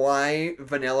why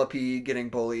Vanellope getting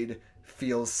bullied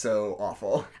feels so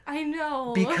awful. I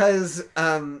know. Because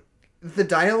the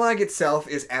dialogue itself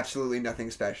is absolutely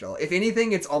nothing special. If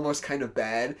anything, it's almost kind of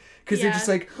bad. Because they're just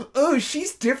like, oh,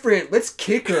 she's different. Let's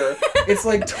kick her. It's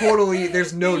totally,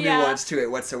 there's no nuance to it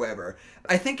whatsoever.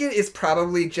 I think it is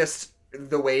probably just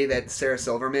the way that Sarah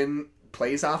Silverman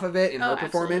plays off of it in her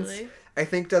performance. Absolutely. I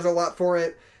think does a lot for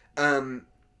it. I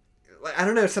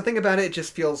don't know, something about it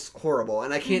just feels horrible.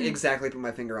 And I can't exactly put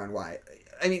my finger on why.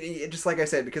 I mean, just like I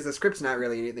said, because the script's not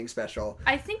really anything special.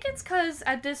 I think it's because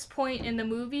at this point in the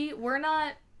movie, we're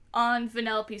not on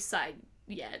Vanellope's side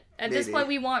yet. At this point,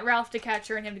 we want Ralph to catch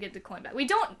her and him to get the coin back. We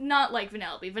don't not like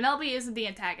Vanellope. Vanellope isn't the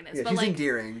antagonist. Yeah, but she's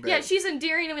endearing. But... Yeah, she's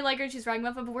endearing and we like her and she's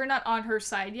ragamuffin, but we're not on her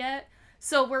side yet.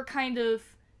 So we're kind of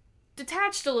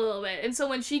detached a little bit. And so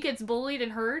when she gets bullied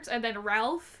and hurt, and then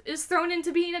Ralph is thrown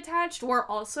into being attached, we're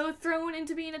also thrown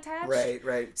into being attached.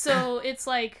 Right. So it's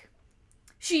like...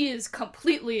 she is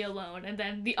completely alone, and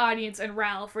then the audience and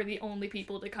Ralph are the only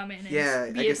people to come in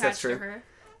and be attached to her.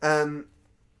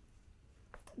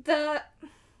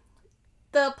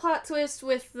 The plot twist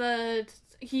with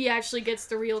he actually gets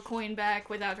the real coin back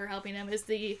without her helping him is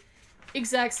the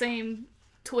exact same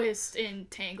twist in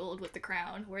Tangled with the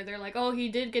crown, where they're like, oh, he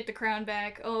did get the crown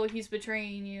back, oh, he's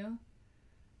betraying you.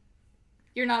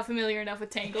 You're not familiar enough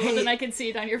with Tangled, and I can see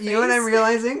it on your face. You know what I'm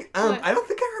realizing? I don't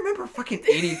think I remember fucking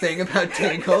anything about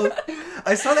Tangled.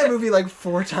 I saw that movie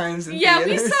 4 times in theaters. Yeah,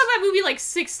 we saw that movie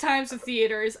 6 times in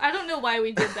theaters. I don't know why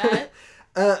we did that.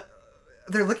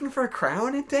 They're looking for a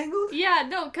crown in Tangled? Yeah,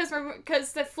 no, because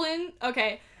the Flynn...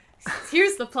 Okay,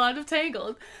 here's the plot of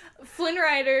Tangled. Flynn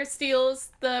Rider steals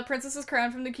the princess's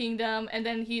crown from the kingdom, and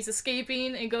then he's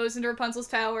escaping and goes into Rapunzel's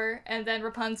tower, and then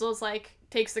Rapunzel's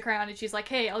takes the crown, and she's like,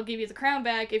 hey, I'll give you the crown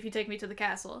back if you take me to the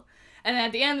castle. And then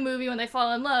at the end of the movie, when they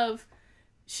fall in love,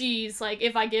 she's like,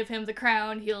 if I give him the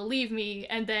crown, he'll leave me,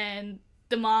 and then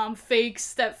the mom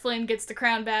fakes that Flynn gets the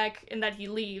crown back and that he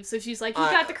leaves. So she's like, he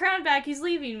got the crown back, he's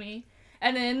leaving me.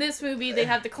 And then in this movie, they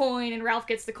have the coin, and Ralph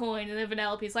gets the coin, and then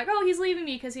Vanellope's like, oh, he's leaving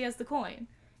me because he has the coin.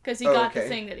 Because he got the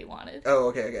thing that he wanted. Oh,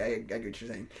 okay. I get what you're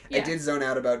saying. Yeah. I did zone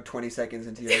out about 20 seconds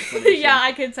into your explanation. Yeah,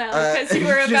 I could tell. Because you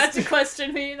were about to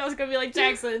question me, and I was going to be like,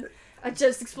 Jackson, I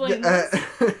just explained this.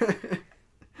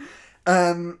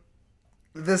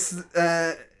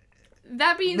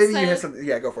 That being maybe said... you have something.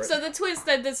 Yeah, go for it. So the twist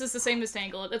that this is the same as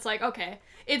Tangled, it's like, okay,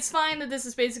 it's fine that this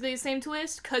is basically the same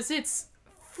twist, because it's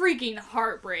freaking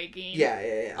heartbreaking.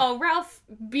 Yeah. Oh, Ralph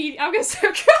beat... I'm going to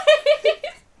start crying.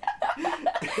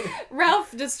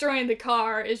 Ralph destroying the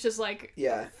car is just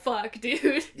fuck,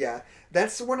 dude. Yeah,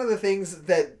 that's one of the things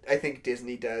that I think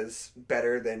Disney does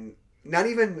better than not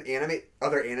even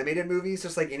other animated movies,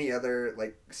 just any other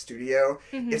studio,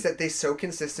 is that they so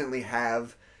consistently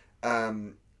have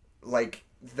the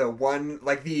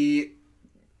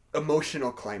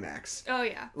emotional climax. Oh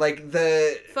yeah.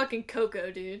 The fucking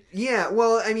Coco, dude. Yeah,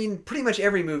 well, I mean, pretty much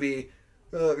every movie.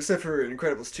 Except for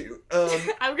Incredibles 2.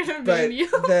 I'm gonna blame you.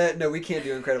 No, we can't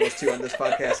do Incredibles 2 on this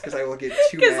podcast because I will get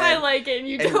too mad. Because I like it and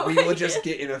you don't. And we will just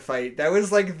get in a fight. That was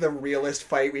the realest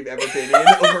fight we've ever been in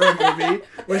over a movie.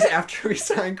 Was after we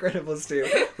saw Incredibles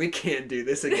 2. We can't do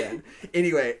this again.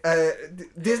 Anyway,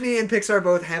 Disney and Pixar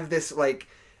both have this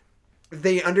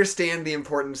they understand the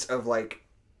importance of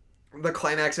the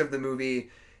climax of the movie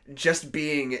just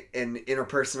being an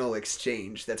interpersonal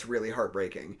exchange that's really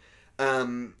heartbreaking.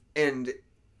 And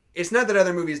it's not that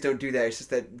other movies don't do that, it's just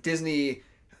that Disney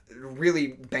really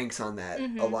banks on that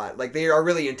a lot. They are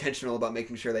really intentional about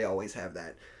making sure they always have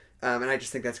that. And I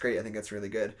just think that's great. I think that's really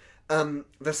good.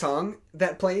 The song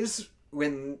that plays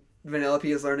when Vanellope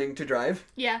is learning to drive.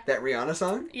 Yeah. That Rihanna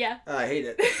song. Yeah. I hate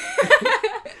it.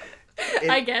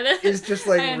 I get it. It's just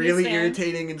really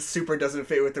irritating and super doesn't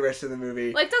fit with the rest of the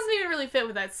movie. Doesn't even really fit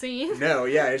with that scene. No,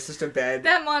 yeah, it's just a bad.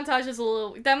 That montage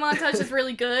is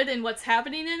really good and what's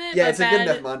happening in it. Yeah, but it's a good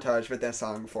enough montage, but that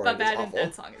song for it is awful.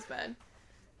 That song is bad.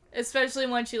 Especially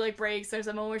when she brakes. There's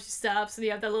a moment where she stops and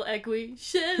you have that little echoey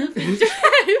shut up and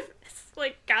drive. It's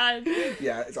God.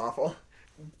 Yeah, it's awful.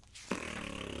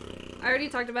 I already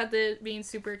talked about being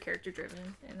super character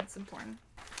driven, and it's important.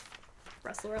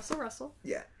 Russell.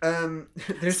 Yeah.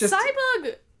 There's just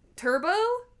Cyborg Turbo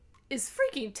is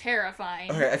freaking terrifying.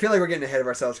 Okay, I feel like we're getting ahead of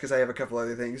ourselves because I have a couple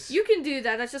other things. You can do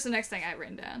that. That's just the next thing I've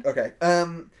written down. Okay.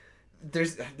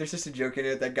 There's just a joke in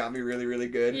it that got me really, really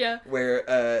good. Yeah.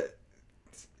 Where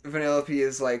Vanellope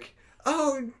is like,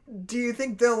 "Oh, do you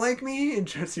think they'll like me?" And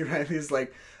John C. Reilly's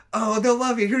like, "Oh, they'll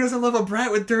love you. Who doesn't love a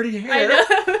brat with dirty hair?" I know,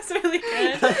 it was really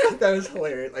good. I thought that was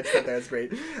hilarious. I just thought that was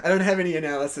great. I don't have any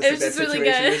analysis of that situation.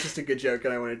 Really it's just a good joke,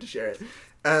 and I wanted to share it.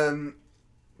 And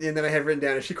then I had written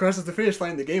down, if she crosses the finish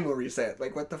line, the game will reset.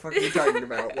 What the fuck are you talking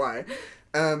about? Why?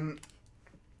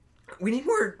 We need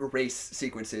more race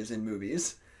sequences in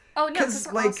movies. Oh, no, because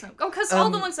they're awesome. Oh, because all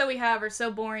the ones that we have are so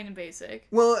boring and basic.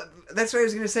 Well, that's what I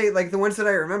was going to say. The ones that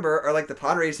I remember are, the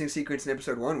pod racing sequence in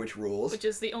episode 1, which rules. Which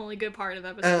is the only good part of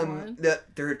episode 1.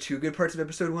 There are 2 good parts of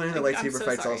episode 1, and the lightsaber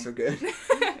fight's also good.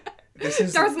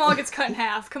 Darth Maul gets cut in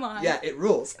half, come on. Yeah, it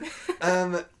rules.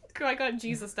 Qui-Gon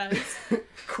Jesus does.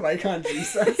 Qui-Gon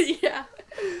Jesus? Yeah.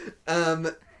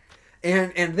 And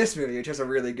this movie, which has a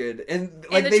really good... And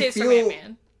the they chase feel... from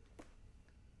Ant-Man.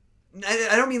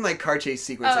 I don't mean car chase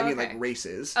sequence, I mean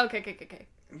races. Okay.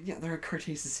 Yeah, there are car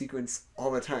chase sequence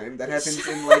all the time. That happens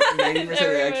in 90% of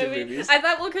action movies. I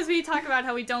thought, because we talk about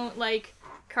how we don't like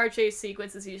car chase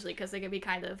sequences usually because they can be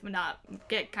kind of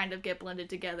get blended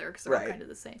together because they're all kind of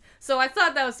the same. So I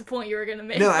thought that was the point you were gonna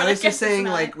make. No, I was just saying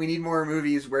we need more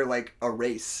movies where a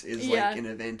race is an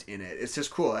event in it. It's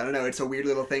just cool. I don't know. It's a weird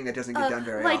little thing that doesn't get done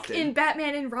very often. In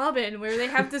Batman and Robin, where they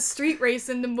have the street race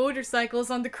and the motorcycles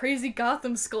on the crazy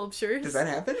Gotham sculptures. Does that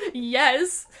happen?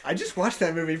 Yes. I just watched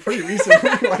that movie pretty recently.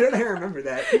 Why don't I remember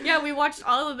that? Yeah, we watched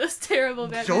all of those terrible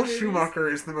Batman Joel movies. Schumacher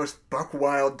is the most buck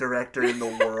wild director in the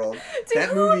world. Dude,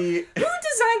 that movie. Who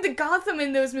designed the Gotham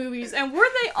in those movies? And were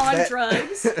they on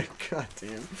drugs? God damn.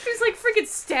 There's freaking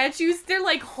statues. They're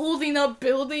holding up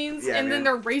buildings and then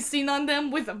they're racing on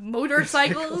them with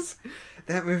motorcycles.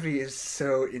 That movie is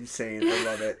so insane. I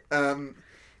love it.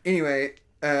 Anyway,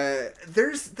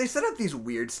 they set up these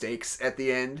weird stakes at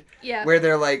the end. Yeah. Where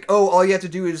they're oh, all you have to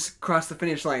do is cross the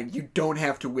finish line. You don't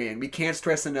have to win. We can't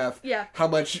stress enough how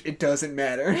much it doesn't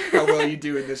matter how well you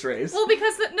do in this race. Well,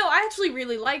 because I actually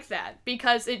really like that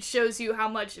because it shows you how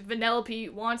much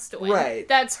Vanellope wants to win. Right.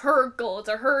 That's her goal.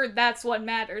 To her, that's what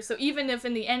matters. So even if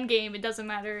in the end game it doesn't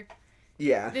matter.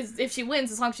 Yeah. If she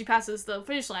wins, as long as she passes the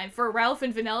finish line. For Ralph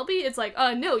and Vanellope, it's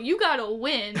no, you gotta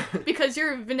win because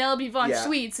you're Vanellope von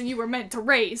Schweetz and you were meant to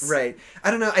race. Right.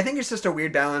 I don't know. I think it's just a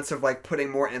weird balance of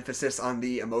putting more emphasis on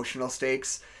the emotional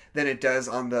stakes than it does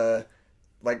on the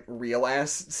real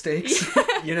ass stakes.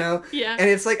 You know? Yeah. And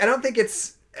it's I don't think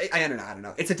it's. I don't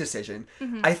know. It's a decision.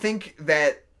 Mm-hmm. I think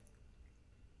that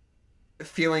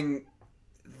feeling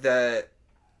the.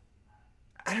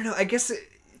 I don't know. I guess.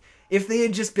 If they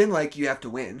had just been you have to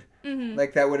win,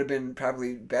 that would have been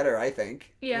probably better, I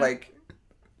think. Yeah.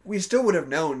 We still would have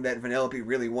known that Vanellope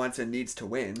really wants and needs to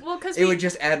win. Well, because it would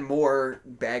just add more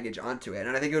baggage onto it,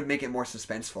 and I think it would make it more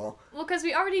suspenseful. Well, because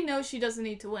we already know she doesn't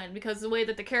need to win, because the way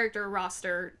that the character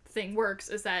roster thing works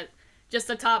is that just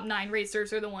the top 9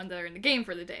 racers are the ones that are in the game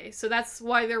for the day. So that's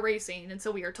why they're racing, and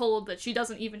so we are told that she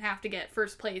doesn't even have to get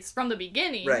first place from the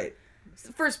beginning. Right.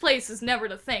 First place is never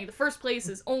the thing. The first place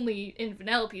is only, in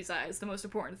Vanellope's eyes, the most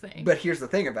important thing. But here's the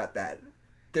thing about that.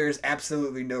 There's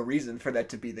absolutely no reason for that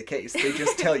to be the case. They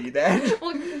just tell you that.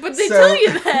 Well, but they tell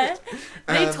you that.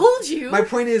 They told you. My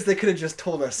point is they could have just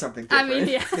told us something different. I mean,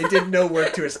 yeah. They did no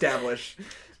work to establish.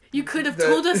 You could have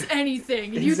told us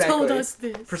anything. And exactly. You told us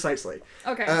this. Precisely.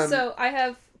 Okay, so I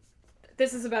have...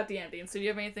 This is about the ending, so do you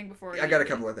have anything before? I got a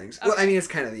couple of things. Okay. Well, I mean, it's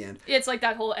kind of the end. It's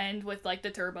that whole end with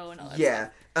the turbo and all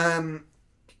that stuff.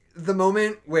 The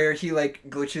moment where he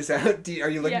glitches out. Are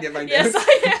you looking at my notes? Yes,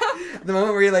 I am. The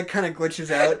moment where he kind of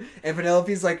glitches out, and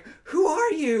Penelope's "Who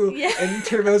are you?" Yeah. And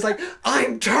Turbo's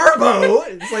 "I'm Turbo."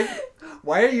 It's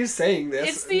why are you saying this?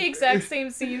 It's the exact same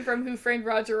scene from Who Framed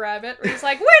Roger Rabbit, where he's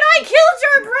when I killed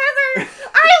your brother,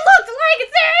 I looked like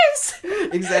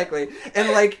this. Exactly, and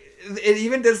it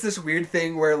even does this weird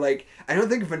thing where I don't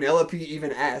think Vanellope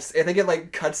even asks. I think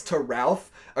it cuts to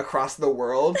Ralph across the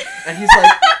world, and he's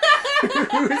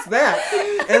Who's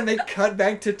that? And they cut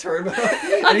back to Turbo.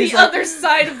 On the other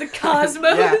side of the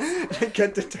cosmos. Yeah, they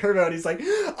cut to Turbo and he's like,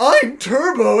 I'm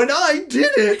Turbo and I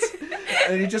did it!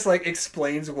 And he just like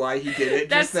explains why he did it.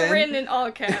 That's just then. written in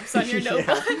all caps on your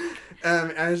notebook.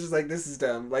 I was just like, this is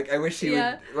dumb. Like, I wish he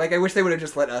would. Like, I wish they would have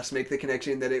just let us make the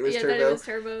connection that it was Turbo. That it was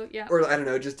Turbo. Yeah. Or I don't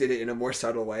know, just did it in a more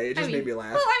subtle way. It just made me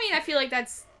laugh. Well, I feel like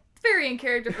that's very in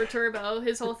character for Turbo.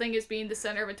 His whole thing is being the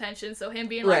center of attention, so him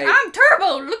being like, I'm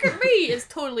Turbo, look at me, is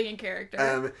totally in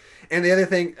character. And the other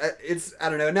thing, it's, I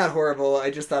don't know, not horrible, I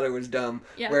just thought it was dumb.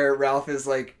 Yeah. Where Ralph is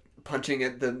like punching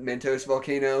at the Mentos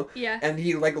volcano. Yeah. And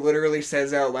he like literally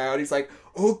says out loud, he's like,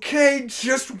 okay,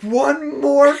 just one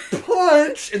more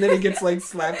punch! And then he gets like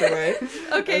slapped away.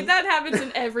 Okay, that happens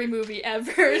in every movie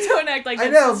ever. Don't act like that's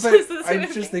I know, but just I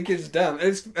just think it's dumb.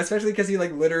 Especially because he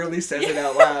like literally says it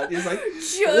out loud. He's like,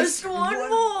 just one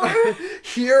more!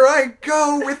 Here I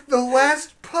go with the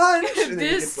last punch!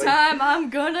 This time I'm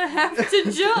gonna have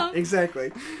to jump!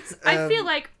 Exactly. I feel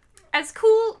like, as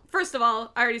cool, first of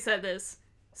all, I already said this,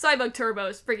 Cyborg Turbo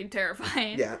is freaking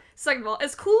terrifying. Yeah. Second of all,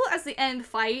 as cool as the end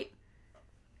fight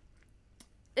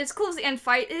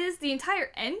is, the entire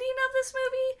ending of this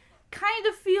movie kind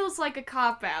of feels like a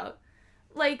cop-out.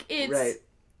 Like, it's... Right.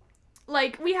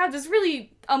 Like, we have this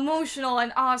really emotional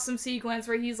and awesome sequence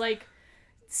where he's, like,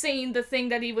 saying the thing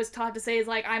that he was taught to say is,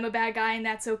 like, I'm a bad guy and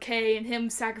that's okay, and him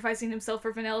sacrificing himself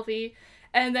for Vanellope.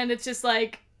 And then it's just,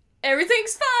 like,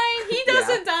 everything's fine, he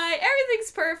doesn't die,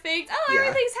 everything's perfect,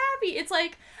 everything's happy. It's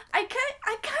like, I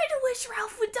kind of wish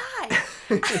Ralph would die.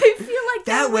 I feel like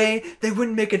that way they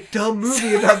wouldn't make a dumb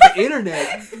movie about the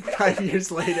internet 5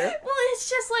 years later. Well, it's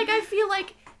just like, I feel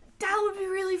like that would be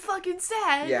really fucking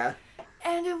sad. Yeah.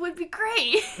 And it would be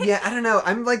great. Yeah, I don't know.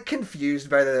 I'm, like, confused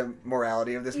by the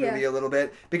morality of this movie a little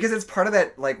bit. Because it's part of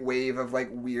that, like, wave of, like,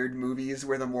 weird movies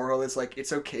where the moral is, like,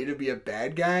 it's okay to be a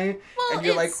bad guy. Well, and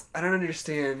you're like, I don't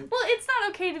understand. Well, it's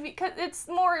not okay to be... Cause it's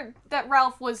more that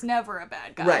Ralph was never a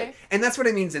bad guy. Right. And that's what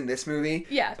it means in this movie.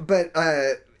 Yeah. But,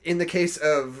 in the case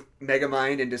of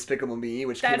Megamind and Despicable Me,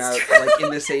 which came out, true. like, in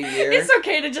the same year. It's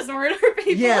okay to just murder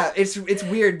people. Yeah, it's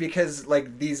weird because, like,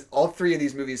 all three of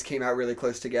these movies came out really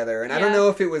close together. And I don't know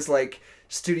if it was, like,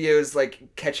 studios,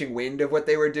 like, catching wind of what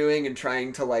they were doing and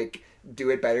trying to, like, do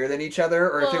it better than each other,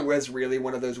 or if it was really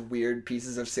one of those weird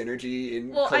pieces of synergy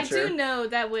in culture. I do know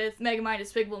that with Megamind and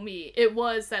Despicable Me, it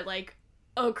was that, like,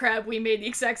 oh crap, we made the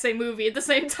exact same movie at the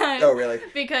same time. Oh, really?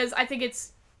 Because I think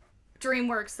it's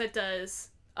DreamWorks that does...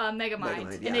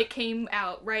 Megamind, and it came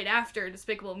out right after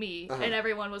Despicable Me, and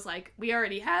everyone was like, we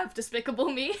already have Despicable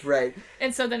Me. Right.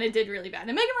 And so then it did really bad.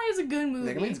 And Megamind is a good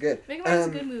movie. Megamind's good. Megamind's a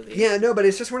good movie. Yeah, no, but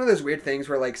it's just one of those weird things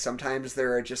where, like, sometimes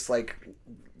there are just, like,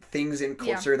 things in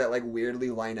culture that, like, weirdly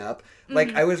line up. Mm-hmm.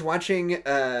 Like, I was watching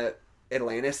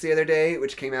Atlantis the other day,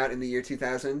 which came out in the year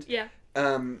 2000. Yeah.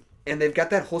 And they've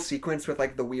got that whole sequence with,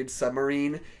 like, the weird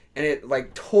submarine. And it,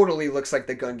 like, totally looks like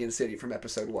the Gungan City from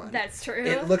episode 1. That's true.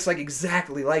 It looks, like,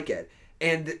 exactly like it.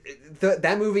 And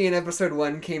that movie and episode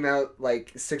 1 came out,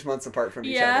 like, 6 months apart from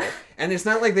each other. And it's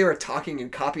not like they were talking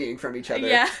and copying from each other.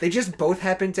 Yeah. They just both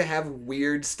happen to have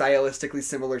weird, stylistically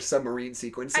similar submarine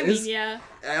sequences. I mean, yeah.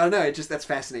 I don't know, that's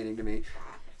fascinating to me.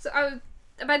 So,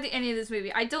 about the ending of this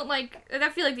movie, I feel like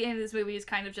the end of this movie is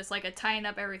kind of just like a tying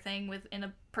up everything within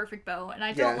a perfect bow, and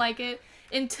I don't like it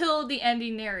until the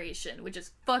ending narration, which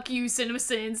is fuck you,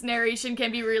 CinemaSins. Narration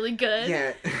can be really good.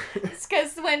 Yeah.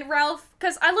 Because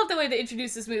I love the way they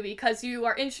introduce this movie, because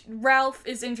Ralph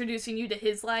is introducing you to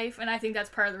his life, and I think that's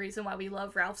part of the reason why we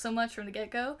love Ralph so much from the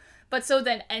get-go. But so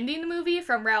then ending the movie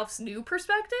from Ralph's new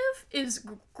perspective is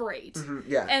great. Mm-hmm,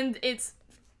 yeah. And it's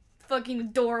fucking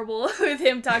adorable with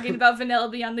him talking about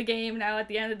Vanellope on the game. Now at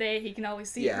the end of the day, he can always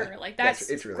see her. Like,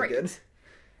 it's really great. Good.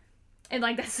 And,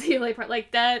 like, that's the only part.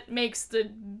 Like, that makes the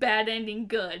bad ending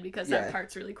good, because that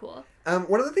part's really cool.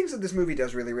 One of the things that this movie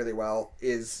does really, really well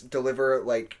is deliver,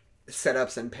 like,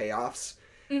 setups and payoffs.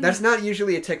 Mm-hmm. That's not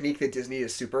usually a technique that Disney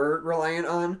is super reliant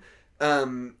on.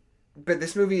 But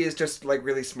this movie is just, like,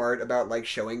 really smart about, like,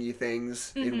 showing you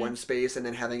things in one space and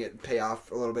then having it pay off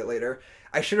a little bit later.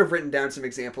 I should have written down some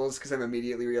examples, because I'm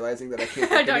immediately realizing that I can't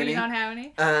think of any. You don't have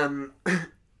any?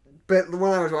 But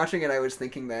when I was watching it, I was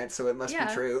thinking that, so it must be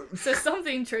true. So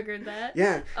something triggered that.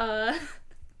 Yeah.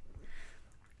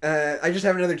 I just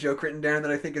have another joke written down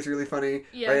that I think is really funny.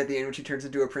 Yeah. Right at the end when she turns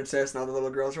into a princess and all the little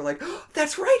girls are like, oh,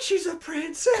 that's right, she's a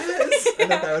princess! I thought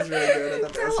that was really good. I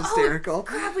thought that was hysterical. Oh,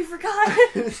 crap, we forgot!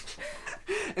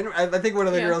 And I think one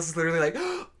of the girls is literally like,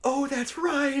 oh, that's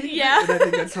right! Yeah. And I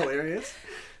think that's hilarious.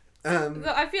 So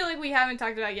I feel like we haven't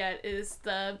talked about yet is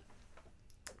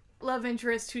love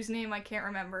interest whose name I can't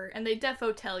remember, and they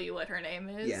defo tell you what her name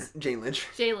is. Yeah, Jane Lynch.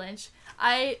 Jay Lynch.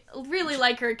 I really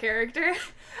like her character.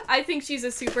 I think she's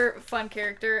a super fun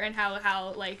character, and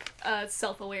how like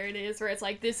self-aware it is, where it's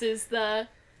like, this is the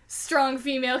strong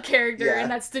female character, Yeah.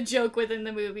 and that's the joke within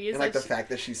the movie. It's And like the fact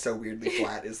that she's so weirdly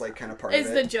flat is like kind of part of it's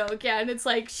it. the joke, yeah, and it's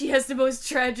like she has the most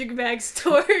tragic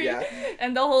backstory. Yeah.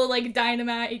 And the whole like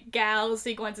dynamite gal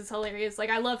sequence is hilarious. Like,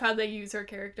 I love how they use her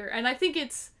character, and I think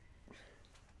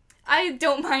I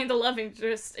don't mind the love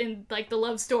interest in like the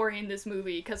love story in this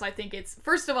movie, because I think it's,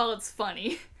 first of all, it's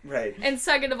funny, Right. and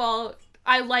second of all,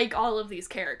 I like all of these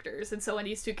characters, and so when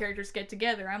these two characters get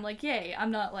together, I'm like, yay!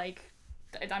 I'm not like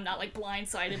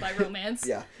blindsided by romance.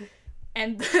 Yeah.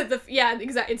 And yeah,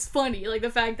 exactly. It's funny, like the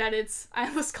fact that I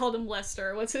almost called him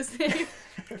Lester. What's his name?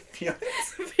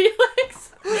 Felix.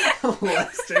 Felix.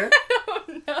 Lester. I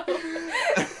don't know.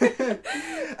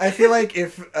 I feel like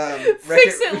if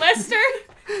Fix it, Lester.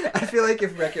 I feel like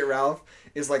if Wreck-It Ralph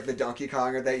is like the Donkey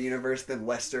Kong of that universe, then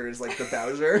Lester is like the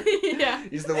Bowser. Yeah.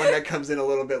 He's the one that comes in a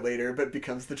little bit later, but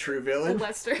becomes the true villain.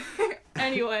 Lester.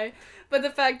 Anyway, but the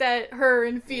fact that her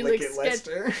and Felix Lick it,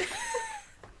 Lester.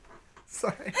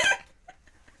 Sorry.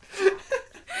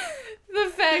 The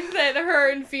fact that her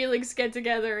and Felix get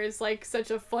together is like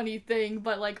such a funny thing,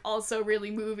 but like also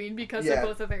really moving because Yeah. of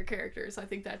both of their characters. I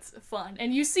think that's fun,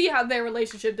 and you see how their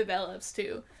relationship develops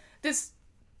too. This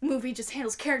movie just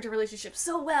handles character relationships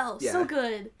so well, Yeah. so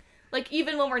good. Like,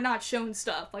 even when we're not shown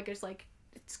stuff, like it's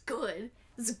good.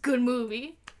 It's a good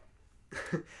movie.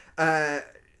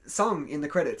 Song in the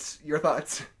credits. Your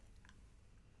thoughts?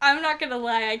 I'm not gonna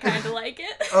lie, I kind of like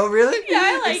it. Oh, really? Yeah,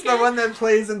 I like It's the it. one that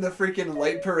plays in the freaking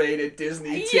light parade at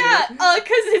Disney, too. Yeah, cause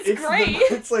it's great.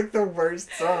 It's like the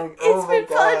worst song. It's Oh my been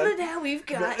fun, god. but now we've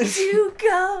got to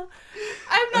go.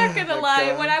 I'm not gonna Oh my lie,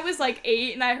 God. when I was like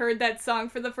 8 and I heard that song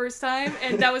for the first time,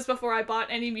 and that was before I bought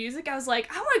any music, I was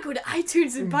like, I want to go to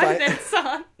iTunes and buy that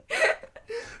song.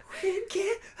 When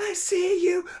can I see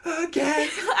you again?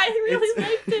 I really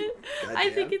liked it. God I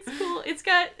damn. think it's cool.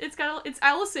 It's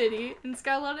Owl City, and it's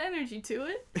got a lot of energy to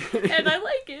it, and I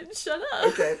like it. Shut up.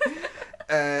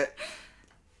 Okay.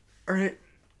 All right.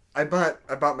 I bought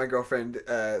my girlfriend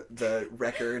the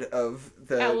record of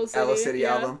the Owl City,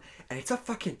 yeah. album, and it's a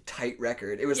fucking tight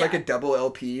record. It was Yeah. like a double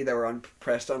LP that were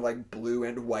pressed on like blue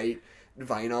and white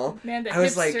vinyl. Man, the I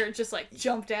was hipster like, just like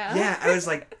jumped out. yeah, I was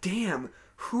like, damn,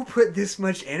 who put this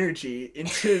much energy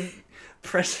into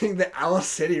pressing the Owl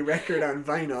City record on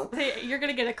vinyl? Hey, you're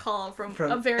gonna get a call from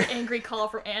From- a very angry call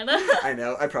from Anna. I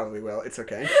know, I probably will. It's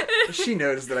okay. She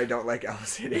knows that I don't like Owl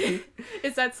City.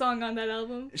 Is that song on that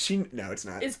album? No, it's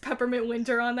not. Is Peppermint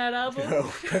Winter on that album?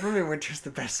 No, Peppermint Winter's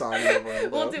the best song in the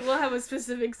world. though. We'll have a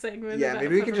specific segment. Yeah, about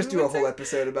maybe we can just do a whole Peppermint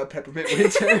episode about Peppermint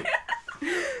Winter. Winter.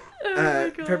 Oh my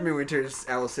God. Peppermint Winter's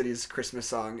Owl City's Christmas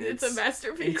song. It's a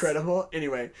masterpiece. Incredible.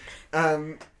 Anyway,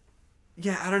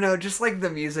 yeah, I don't know, just like the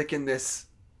music in this,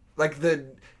 like the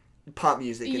pop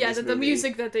music in Yeah, this the movie,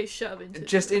 music that they shove into.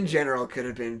 just the in movie. general could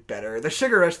have been better. The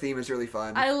Sugar Rush theme is really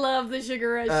fun. I love the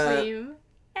Sugar Rush theme.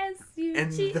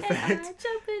 and the fact-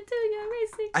 jump into your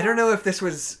racing I don't know if this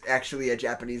was actually a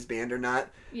Japanese band or not,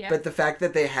 Yeah. but the fact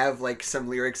that they have like some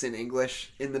lyrics in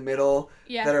English in the middle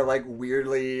Yeah. that are like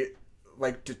weirdly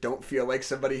like don't feel like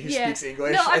somebody who Yeah. speaks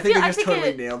English. No, I think they I just think totally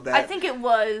it- nailed that. I think it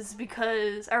was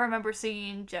because I remember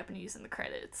seeing Japanese in the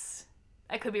credits.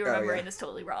 I could be remembering yeah. this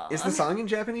totally wrong. Is the song in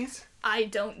Japanese? I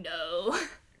don't know.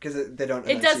 Because they don't.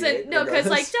 It doesn't. enunciate No, because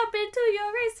like regardless. jump into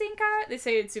your racing car. They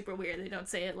say it super weird. They don't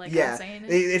say it like Yeah, I'm saying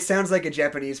it. it sounds like a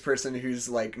Japanese person who's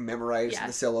like memorized Yeah.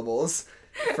 the syllables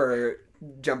for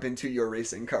jump into your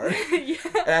racing car. Yeah.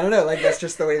 And I don't know, like that's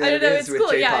just the way I that don't it know, is it's with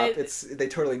cool, J-pop. yeah, They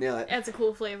totally nail it. That's a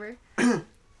cool flavor.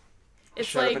 It's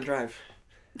Shut like up and drive.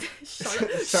 shut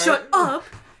up, Sorry. shut up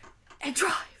and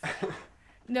drive.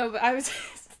 No, but I was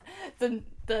the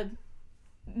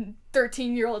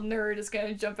 13-year-old nerd is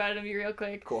gonna jump out at me real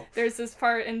quick. Cool. There's this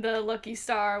part in the Lucky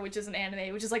Star, which is an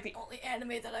anime, which is like the only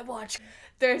anime that I watch.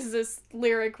 There's this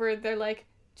lyric where they're like,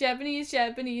 Japanese,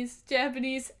 Japanese,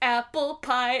 Japanese apple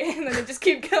pie, and then they just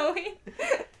keep going.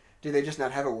 Do they just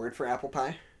not have a word for apple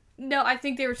pie? No, I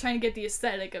think they were trying to get the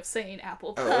aesthetic of saying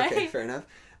apple pie. Oh, okay, fair enough.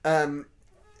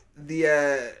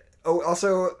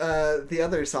 Also, the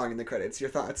other song in the credits. Your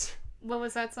thoughts? What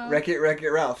was that song? Wreck It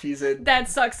Ralph. He's a That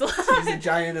sucks a lot. he's a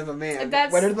giant of a man.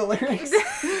 That's- What are the lyrics?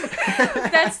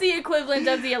 That's the equivalent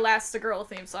of the Elastigirl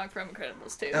theme song from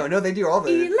Incredibles 2. Oh no, they do all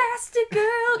the.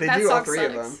 Elastigirl! They that do all song three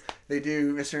of sucks. them. They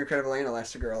do Mr. Incredible and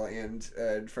Elastigirl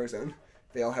and Frozone.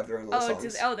 They all have their own little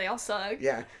songs. They all suck.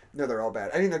 Yeah, no, they're all bad.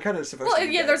 I mean, they're kind of supposed Well, to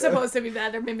be yeah, bad, they're though. supposed to be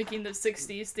bad. They're mimicking the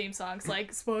 60s theme songs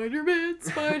like Spider-Man,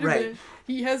 Spider-Man. Right.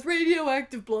 He has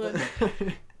radioactive blood.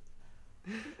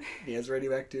 He has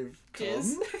radioactive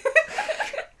Jizz. cum.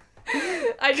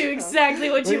 I knew exactly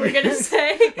what you were gonna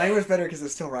say. Mine was better because it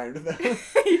still rhymed though.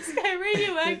 He's got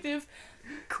radioactive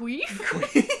queef.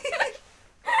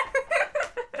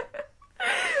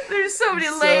 There's so many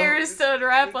layers to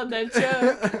unwrap on that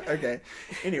joke. Okay.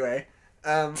 Anyway,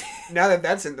 now that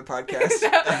that's in the podcast,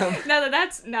 now that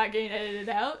that's not getting edited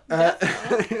out,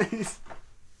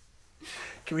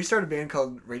 can we start a band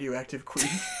called Radioactive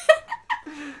Queef?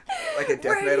 Like a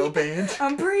death metal band?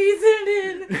 I'm breathing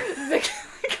in the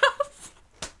chemicals.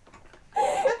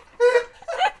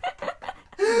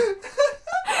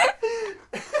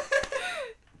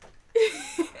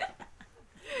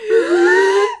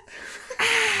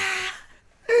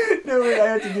 No, wait, I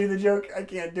have to do the joke. I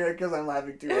can't do it because I'm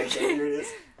laughing too much. Here it is.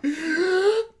 This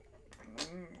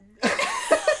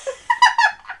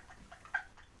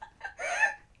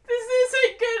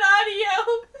isn't good audio.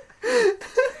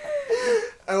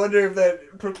 I wonder if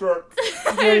that perked up. Do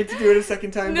I need to do it a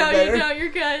second time? No, better? you're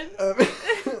good.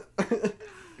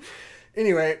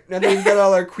 Anyway, now that we've got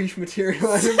all our queef material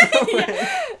out of the way.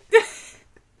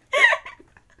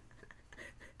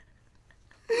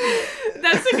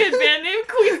 That's a good band name,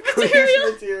 Queef Material.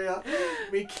 Queef material.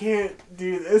 We can't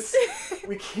do this.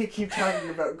 We can't keep talking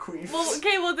about queefs. Well,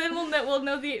 okay, well then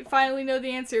we'll finally know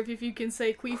the answer if you can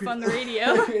say queef on the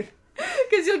radio.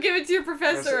 Because you'll give it to your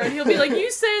professor and he'll be like,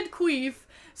 you said queef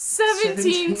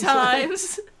 17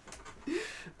 times.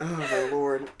 Oh my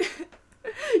lord.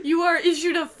 You are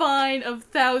issued a fine of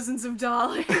thousands of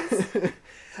dollars.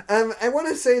 I want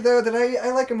to say though that I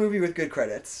like a movie with good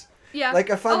credits. Yeah. Like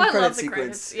a fun I credit love the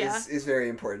sequence credits, is very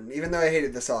important. Even though I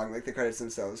hated the song, like the credits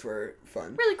themselves were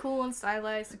fun. Really cool and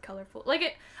stylized and colorful.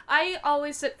 I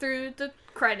always sit through the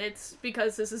credits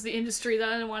because this is the industry that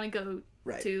I want to go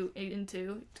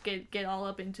into, get all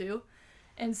up into.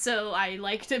 And so I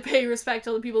like to pay respect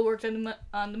to the people who worked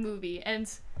on the movie. And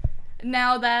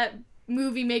now that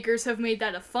movie makers have made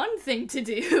that a fun thing to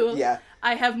do,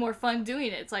 I have more fun doing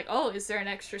it. It's like, oh, is there an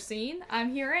extra scene?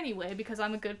 I'm here anyway because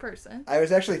I'm a good person. I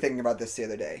was actually thinking about this the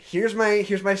other day. Here's my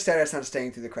status on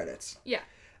staying through the credits. Yeah.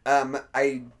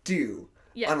 I do.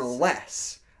 Yes.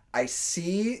 Unless I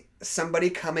see somebody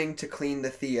coming to clean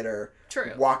the theater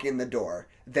walk in the door.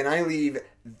 Then I leave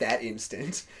that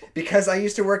instant. Because I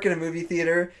used to work in a movie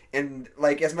theater, and,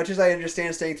 like, as much as I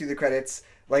understand staying through the credits,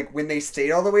 like, when they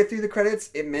stayed all the way through the credits,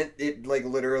 it meant it, like,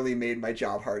 literally made my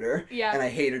job harder. Yeah. And I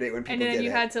hated it when people did it. And then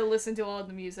you had to listen to all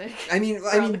the music. I mean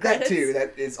that too.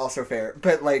 That is also fair.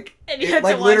 But, like, and you had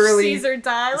to watch Caesar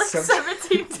die, like,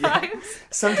 17 times.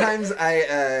 Sometimes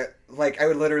I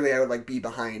would be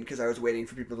behind because I was waiting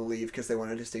for people to leave because they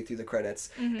wanted to stay through the credits.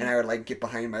 Mm-hmm. And I would, like, get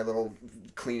behind my little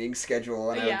cleaning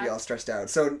schedule and I would be all stressed out.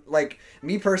 So, like,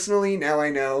 me personally, now I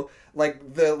know,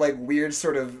 like, the, like, weird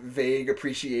sort of vague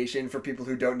appreciation for people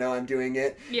who don't know I'm doing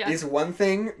it is one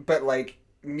thing, but, like,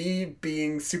 me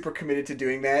being super committed to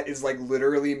doing that is, like,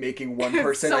 literally making one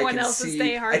person I can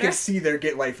see their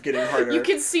life getting harder. You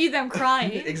can see them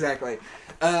crying. Exactly.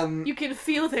 You can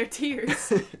feel their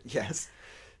tears. Yes.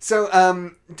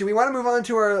 So, do we want to move on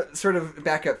to our sort of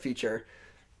backup feature?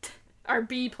 Our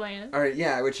B plan. All right,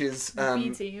 yeah, which is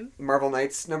B team. Marvel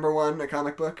Knights #1, a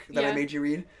comic book that I made you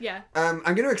read. Yeah. I'm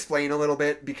going to explain a little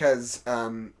bit because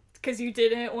you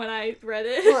didn't when I read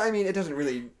it. Well, I mean, it doesn't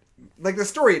really, like, the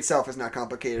story itself is not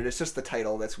complicated. It's just the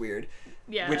title that's weird.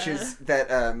 Yeah. Which is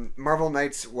that Marvel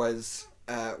Knights was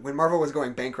when Marvel was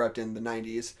going bankrupt in the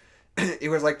 90s. It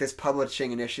was like this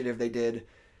publishing initiative they did.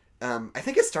 I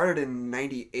think it started in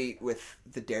 98 with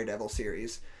the Daredevil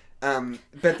series.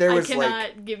 But there was, I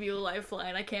cannot give you a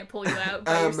lifeline. I can't pull you out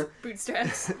by your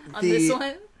bootstraps on this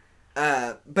one.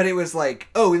 But it was like,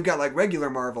 oh, we've got, like, regular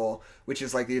Marvel, which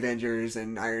is, like, the Avengers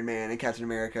and Iron Man and Captain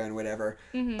America and whatever.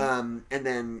 Mm-hmm. And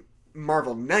then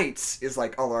Marvel Knights is,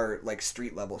 like, all our, like,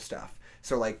 street-level stuff.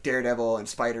 So, like, Daredevil and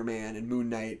Spider-Man and Moon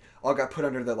Knight all got put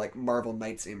under the, like, Marvel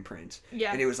Knights imprint.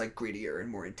 Yeah. And it was, like, grittier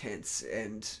and more intense.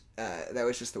 And that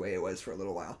was just the way it was for a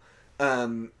little while.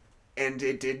 And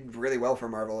it did really well for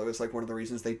Marvel. It was, like, one of the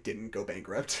reasons they didn't go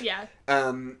bankrupt. Yeah.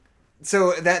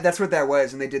 So that's what that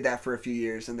was, and they did that for a few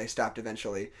years, and they stopped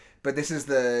eventually. But this is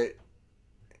it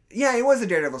was a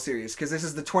Daredevil series, because this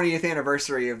is the 20th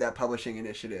anniversary of that publishing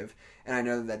initiative, and I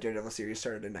know that Daredevil series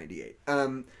started in 98.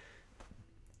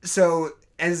 So,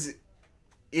 as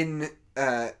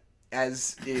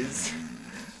is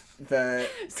the...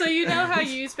 So you know how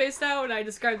you spaced out when I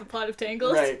described the plot of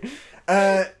Tangled? Right.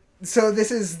 So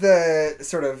this is the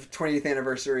sort of 20th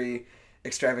anniversary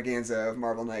extravaganza of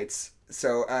Marvel Knights.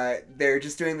 So they're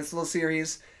just doing this little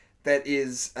series that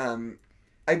is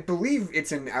I believe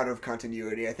it's an out of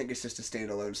continuity. I think it's just a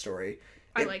standalone story.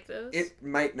 I like those. It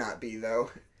might not be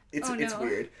though. It's no.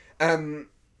 weird.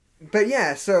 But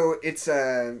yeah, so it's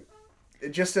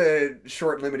just a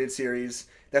short limited series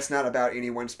that's not about any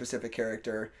one specific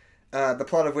character. The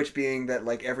plot of which being that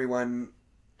like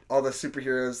all the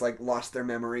superheroes like lost their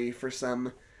memory for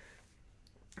some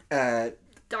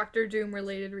Doctor Doom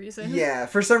related reason. Yeah,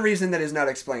 for some reason that is not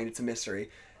explained. It's a mystery.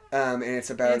 And it's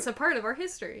about... And it's a part of our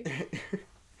history.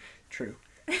 True.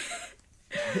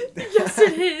 Yes,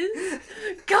 it is.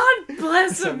 God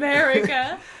bless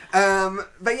America.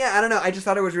 But yeah, I don't know. I just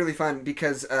thought it was really fun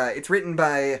because it's written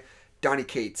by Donny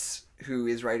Cates, who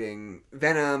is writing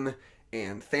Venom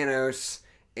and Thanos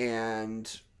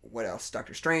and what else?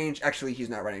 Doctor Strange. Actually, he's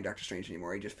not writing Doctor Strange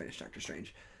anymore. He just finished Doctor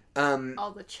Strange.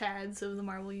 All the Chads of the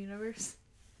Marvel Universe.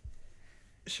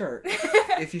 Sure,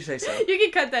 if you say so. You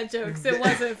can cut that joke because it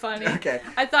wasn't funny. Okay.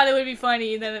 I thought it would be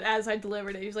funny, and then as I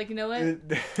delivered it, he was like, you know what?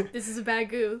 This is a bad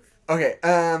goof. Okay,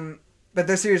 but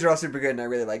those series are all super good, and I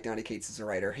really like Donny Cates as a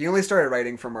writer. He only started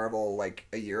writing for Marvel, like,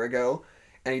 a year ago,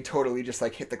 and he totally just,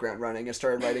 like, hit the ground running and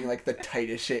started writing, like, the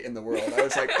tightest shit in the world. I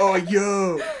was like, oh,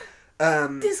 yo!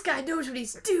 This guy knows what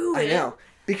he's doing! I know.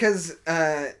 Because,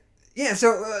 yeah,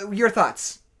 so, your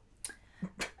thoughts?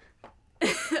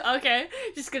 Okay,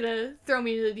 just gonna throw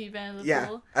me to the deep end of the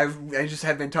pool. I just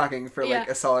have been talking for like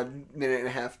a solid minute and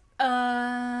a half.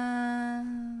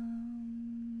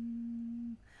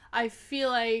 I feel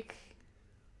like,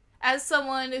 as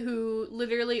someone who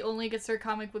literally only gets their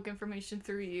comic book information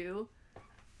through you,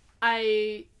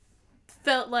 I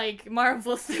felt like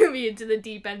Marvel threw me into the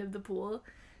deep end of the pool.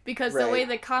 Because the way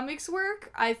that comics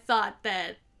work, I thought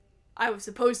that I was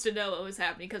supposed to know what was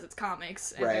happening because it's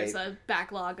comics, and there's a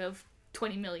backlog of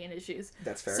 20 million issues.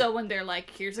 That's fair. So when they're like,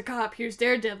 here's a cop, here's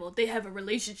Daredevil, they have a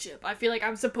relationship. I feel like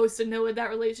I'm supposed to know what that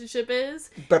relationship is.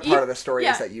 But part of the story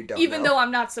is that you don't even know. though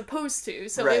I'm not supposed to.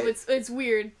 So it's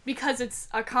weird. Because it's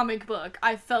a comic book,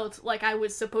 I felt like I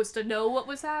was supposed to know what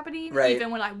was happening, even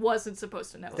when I wasn't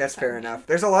supposed to know what That's was fair happening. enough.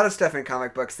 There's a lot of stuff in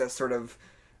comic books that sort of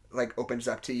like opens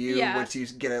up to you once you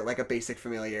get a basic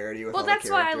familiarity with all the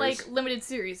characters. Well, that's why I like limited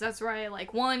series. That's why I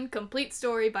like one complete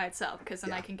story by itself, because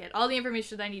then I can get all the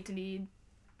information that I need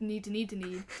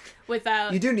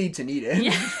without... You do need to need it.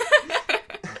 Yeah.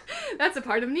 That's a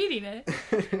part of needing it.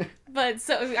 But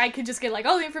so I could just get like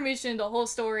all the information, the whole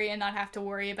story, and not have to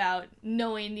worry about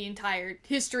knowing the entire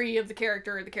history of the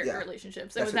character or the character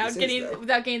relationships. And without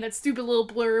getting that stupid little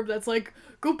blurb that's like,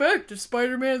 go back to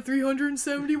Spider-Man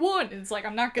 371. And it's like,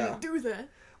 I'm not gonna do that.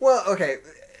 Well, okay.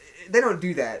 They don't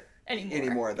do that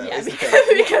anymore though. Yeah,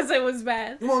 because it was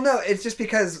bad. Well, no, it's just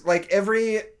because like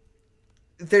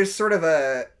there's sort of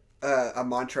a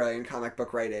mantra in comic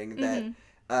book writing that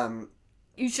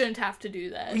you shouldn't have to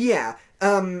do that. Yeah.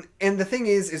 And the thing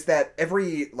is that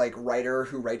every like writer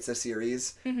who writes a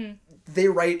series, they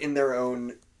write in their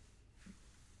own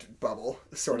bubble,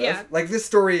 sort of. Like this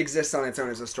story exists on its own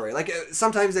as a story. Like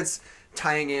sometimes it's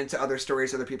tying into other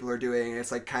stories other people are doing, and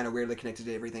it's like kind of weirdly connected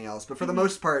to everything else. But for the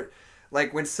most part,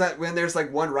 like when there's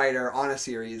like one writer on a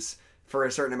series for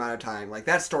a certain amount of time, like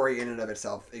that story in and of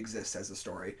itself exists as a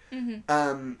story.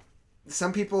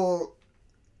 Some people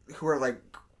who are like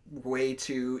way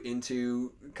too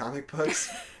into comic books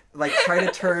like try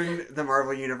to turn the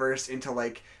Marvel universe into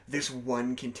like this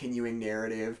one continuing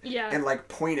narrative and like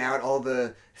point out all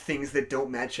the things that don't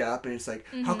match up, and it's like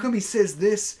how come he says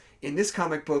this in this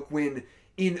comic book when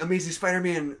in Amazing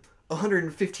Spider-Man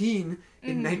 115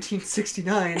 in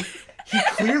 1969 he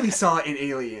clearly saw an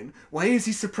alien. Why is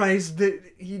he surprised that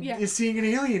he is seeing an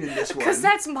alien in this one? Because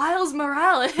that's Miles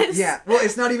Morales. Yeah, well,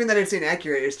 it's not even that it's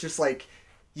inaccurate. It's just like,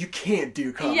 you can't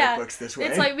do comic books this way.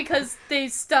 It's like because they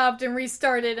stopped and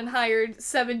restarted and hired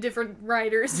 7 different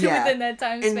writers within that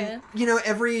time span. You know,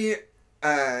 every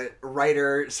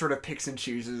writer sort of picks and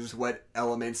chooses what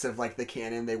elements of like the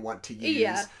canon they want to use.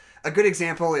 Yeah. A good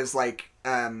example is like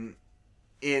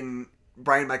in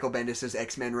Brian Michael Bendis'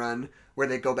 X-Men run, where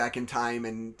they go back in time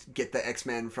and get the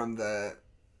X-Men from the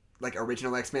like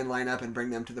original X-Men lineup and bring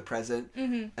them to the present.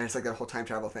 And it's like that whole time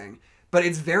travel thing. But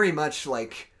it's very much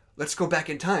like, let's go back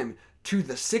in time to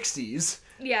the 60s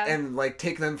and like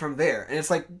take them from there. And it's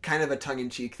like kind of a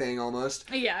tongue-in-cheek thing almost.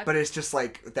 Yeah. But it's just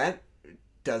like, that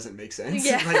doesn't make sense.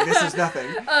 Yeah. Like, this is nothing.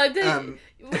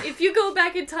 If you go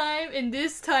back in time in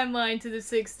this timeline to the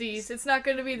 60s, it's not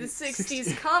going to be the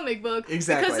 60s comic book.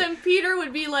 Exactly. Because then Peter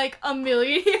would be like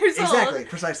 1,000,000 years old. Exactly,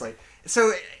 precisely.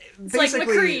 So it's like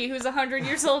McCree, who's 100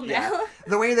 years old now.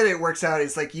 The way that it works out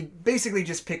is like you basically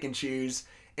just pick and choose,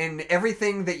 and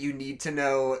everything that you need to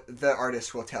know, the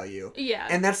artist will tell you. Yeah.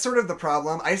 And that's sort of the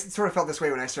problem. I sort of felt this way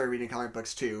when I started reading comic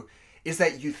books too, is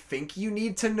that you think you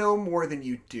need to know more than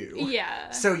you do. Yeah.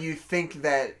 So you think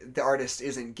that the artist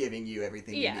isn't giving you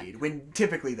everything you need, when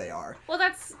typically they are. Well,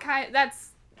 that's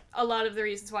a lot of the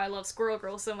reasons why I love Squirrel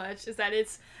Girl so much, is that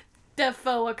it's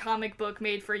defo a comic book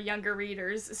made for younger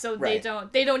readers, so they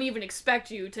don't even expect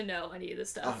you to know any of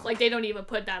this stuff. Like, they don't even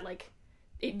put that, like,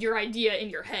 your idea in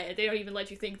your head. They don't even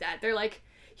let you think that. They're like,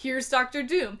 here's Doctor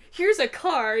Doom. Here's a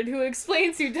card who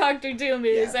explains who Doctor Doom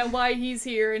is and why he's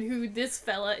here and who this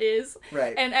fella is.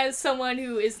 Right. And as someone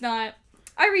who is not...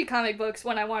 I read comic books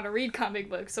when I want to read comic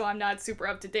books, so I'm not super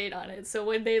up to date on it. So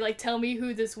when they, like, tell me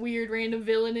who this weird random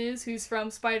villain is who's from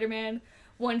Spider-Man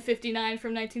 159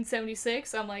 from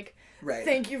 1976, I'm like,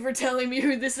 thank you for telling me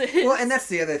who this is. Well, and that's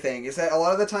the other thing, is that a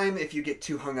lot of the time, if you get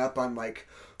too hung up on, like,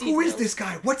 details. Who is this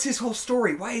guy? What's his whole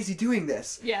story? Why is he doing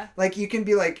this? Yeah. Like, you can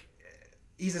be like,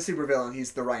 he's a supervillain.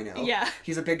 He's the Rhino. Yeah.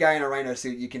 He's a big guy in a rhino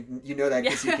suit. You know that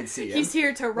because you can see him. He's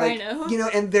here to Rhino. You know,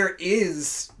 and there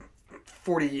is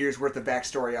 40 years worth of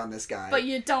backstory on this guy. But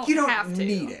you don't have to.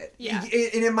 Need it. Yeah.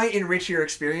 And it might enrich your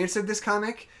experience of this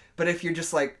comic, but if you're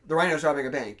just like, the Rhino's robbing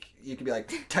a bank, you can be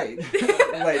like, tight.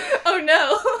 Like, oh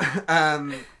no.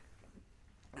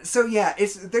 So yeah,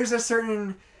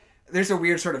 there's a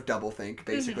weird sort of doublethink,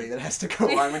 basically, that has to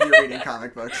go on when you're reading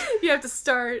comic books. You have to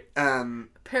start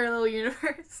parallel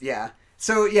universe. Yeah.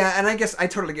 So, yeah, and I guess I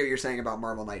totally get what you're saying about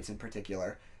Marvel Knights in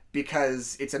particular,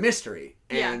 because it's a mystery.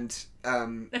 And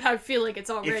I feel like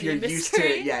it's already if you're a mystery. used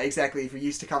to, yeah, exactly. If you're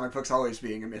used to comic books always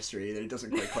being a mystery, then it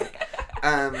doesn't quite click.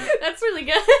 That's really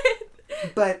good.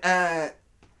 But I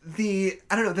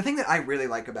don't know, the thing that I really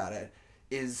like about it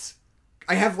is...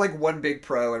 I have, like, one big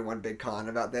pro and one big con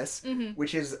about this,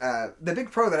 which is, the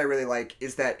big pro that I really like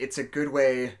is that it's a good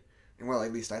way, well,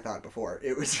 at least I thought before,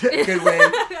 it was a good way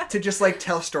to just, like,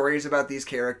 tell stories about these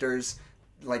characters,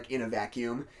 like, in a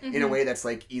vacuum, in a way that's,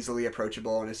 like, easily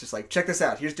approachable, and it's just like, check this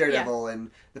out, here's Daredevil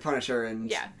and the Punisher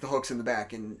and the Hulk's in the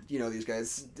back, and, you know, these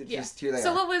guys, just here they are.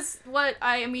 So what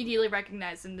I immediately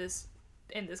recognized in this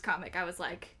comic, I was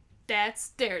like, that's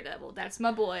Daredevil, that's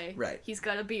my boy. Right. He's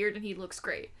got a beard and he looks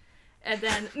great. And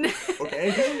then,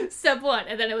 okay. Step 1,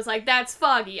 and then it was like, that's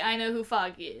Foggy, I know who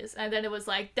Foggy is. And then it was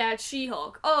like, that's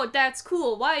She-Hulk. Oh, that's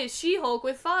cool, why is She-Hulk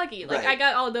with Foggy? Like, I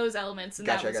got all those elements, and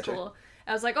that was cool.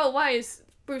 I was like, oh, why is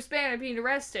Bruce Banner being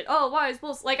arrested? Oh, why is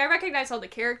Bulls... Like, I recognized all the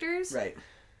characters. Right.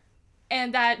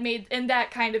 And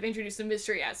that kind of introduced a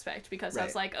mystery aspect, because I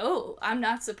was like, oh, I'm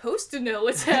not supposed to know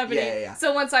what's happening. Yeah.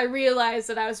 So once I realized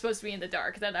that I was supposed to be in the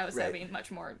dark, then I was having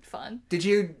much more fun.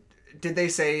 Did they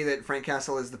say that Frank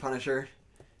Castle is the Punisher?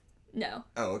 No.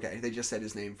 Oh, okay. They just said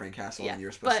his name, Frank Castle, and you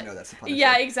were supposed to know that's the Punisher.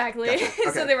 Yeah, exactly. Gotcha.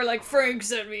 Okay. So they were like, Frank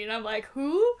sent me, and I'm like,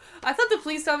 who? I thought the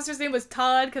police officer's name was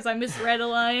Todd, because I misread a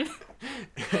line.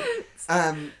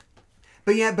 But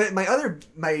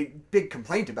my big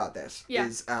complaint about this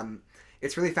is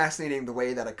it's really fascinating the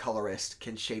way that a colorist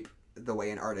can shape the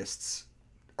way an artist's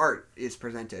art is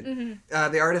presented.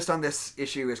 The artist on this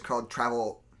issue is called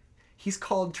Travel... He's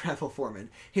called Travel Foreman.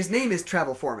 His name is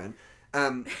Travel Foreman.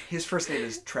 His first name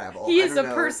is Travel. He is a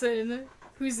person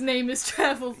whose name is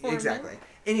Travel Foreman. Exactly.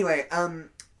 Anyway,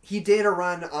 he did a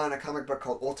run on a comic book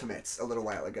called Ultimates a little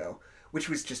while ago, which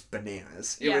was just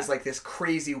bananas. It was like this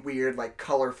crazy, weird, like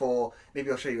colorful... Maybe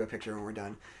I'll show you a picture when we're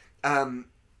done.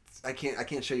 I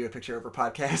can't show you a picture over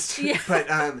podcast. Yeah. But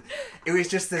it was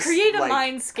just this... Create a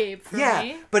mindscape for me.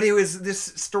 Yeah, but it was this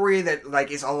story that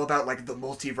like is all about like the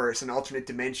multiverse and alternate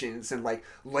dimensions and like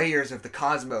layers of the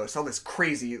cosmos, all this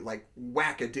crazy like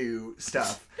wackadoo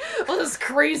stuff. Oh, this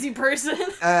crazy person.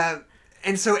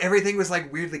 And so everything was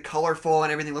like weirdly colorful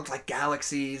and everything looked like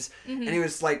galaxies. And it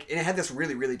was like, and it had this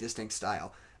really, really distinct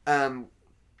style.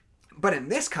 But in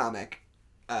this comic,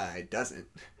 it doesn't.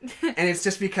 And it's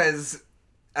just because...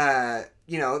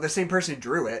 the same person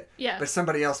drew it, but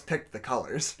somebody else picked the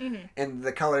colors. And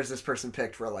the colors this person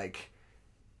picked were, like,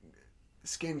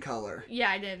 skin color. Yeah,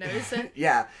 I didn't notice it.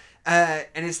 Yeah.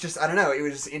 And it's just, I don't know, it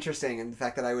was interesting, and the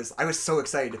fact that I was so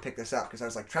excited to pick this up, because I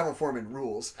was like, Travel Foreman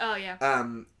rules. Oh, yeah.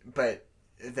 But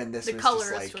then this the was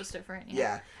colorist just like... was different.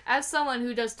 Yeah. As someone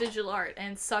who does digital art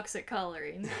and sucks at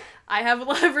coloring, I have a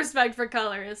lot of respect for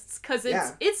colorists, because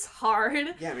it's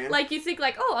hard. Yeah, man. Like, you think,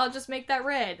 like, oh, I'll just make that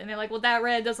red. And they're like, well, that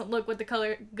red doesn't look with the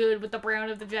color good with the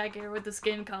brown of the jacket or with the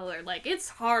skin color. Like, it's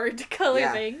hard to color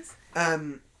things.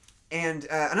 And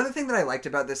another thing that I liked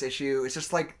about this issue is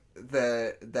just, like,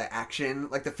 the action,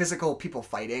 like, the physical people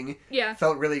fighting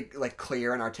felt really, like,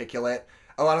 clear and articulate.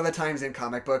 A lot of the times in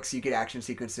comic books, you get action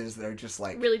sequences that are just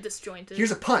like... really disjointed.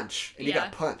 Here's a punch, and he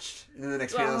got punched. And then the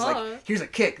next panel is like, here's a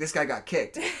kick, this guy got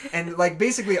kicked. And, like,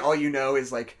 basically all you know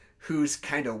is, like, who's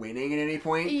kind of winning at any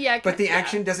point. Yeah, but the yeah.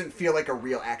 action doesn't feel like a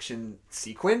real action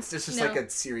sequence. It's just No. like a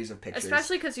series of pictures.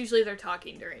 Especially because usually they're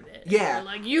talking during it. Yeah. They're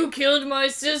like, you killed my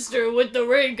sister with the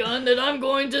ray gun that I'm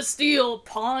going to steal,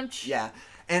 punch. Yeah.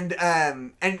 And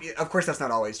of course that's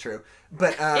not always true.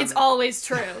 But It's always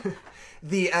true.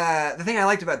 the thing I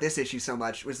liked about this issue so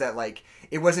much was that, like,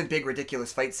 it wasn't big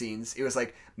ridiculous fight scenes. It was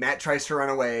like Matt tries to run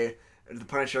away, the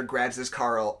Punisher grabs his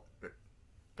Carl.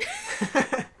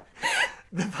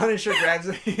 The Punisher grabs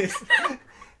his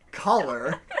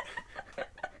collar.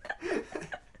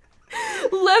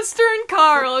 Lester and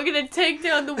Carl are gonna take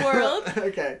down the world.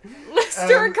 Okay.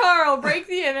 Lester and Carl break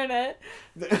the internet.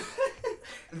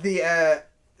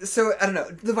 So I don't know,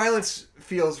 the violence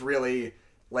feels really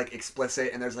like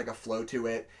explicit, and there's like a flow to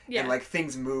it, Yeah. and like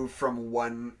things move from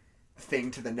one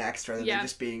thing to the next rather Yeah. than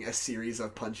just being a series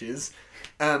of punches.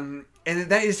 And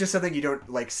that is just something you don't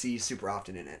like see super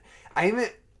often in it.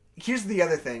 Here's the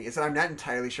other thing, is that I'm not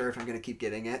entirely sure if I'm going to keep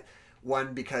getting it.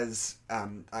 One, because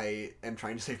I am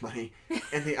trying to save money,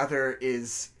 and the other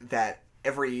is that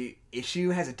every issue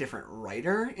has a different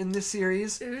writer in this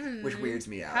series, which weirds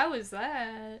me out. How is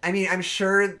that? I mean, I'm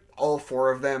sure all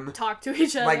four of them Talk to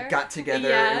each other. like got together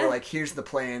Yeah. and were like, here's the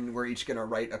plan, we're each gonna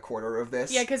write a quarter of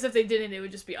this. Yeah, because if they didn't, it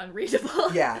would just be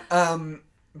unreadable. Yeah.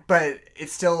 But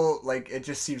it's still like, it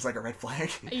just seems like a red flag.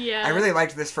 Yeah. I really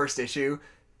liked this first issue,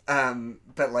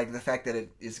 but like the fact that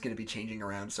it is gonna be changing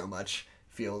around so much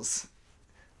feels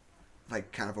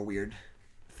like kind of a weird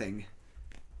thing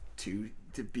to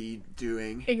be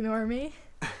doing. Ignore me.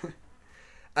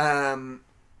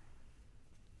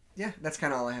 Yeah, that's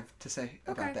kind of all I have to say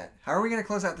about Okay. that. How are we going to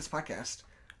close out this podcast?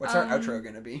 What's our outro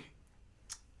going to be?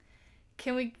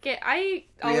 Can we get...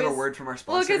 Do we have a word from our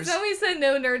Well, sponsors? because when we said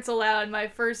no nerds allowed, my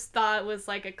first thought was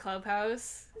like a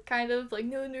clubhouse, kind of like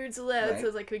no nerds allowed. Right. So I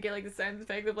was like, could we get like the sound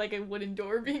effect of like a wooden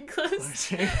door being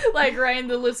closed, Okay. like right in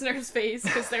the listener's face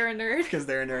because they're a nerd. Because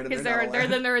they're a nerd and Because they're they're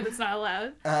not the nerd that's not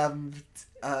allowed. allowed.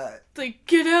 It's like,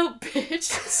 get out,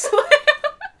 bitch.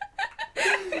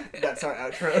 That's our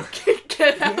outro.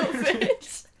 Get out,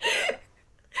 bitch.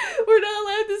 We're not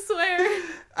allowed to swear.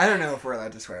 I don't know if we're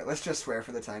allowed to swear. Let's just swear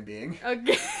for the time being.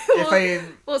 Okay.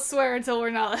 We'll swear until we're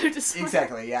not allowed to swear.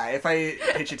 Exactly, yeah. If I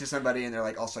pitch it to somebody and they're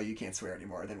like, also, you can't swear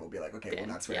anymore, then we'll be like, okay, Yeah, we'll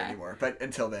not swear yeah. anymore. But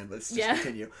until then, let's just Yeah.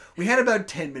 continue. We had about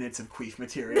 10 minutes of queef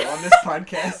material on this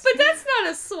podcast. But that's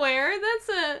not a swear.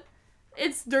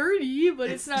 It's dirty, but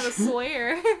it's not a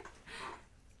swear.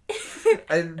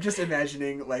 I'm just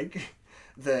imagining, like,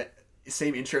 the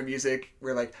same intro music.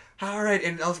 We're like, all right,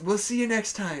 and we'll see you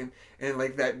next time. And,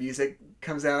 like, that music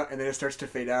comes out, and then it starts to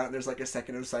fade out, and there's, like, a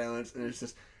second of silence, and it's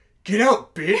just, get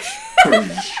out, bitch!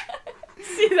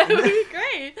 See, that would be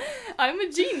great. I'm a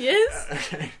genius.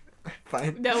 Okay,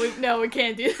 fine. No, we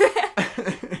can't do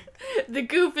that. The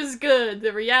goof is good.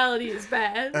 The reality is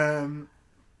bad.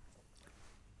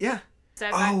 Yeah.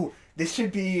 Oh, this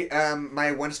should be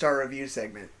my 1-star review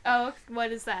segment. Oh,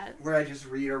 what is that? Where I just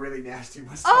read a really nasty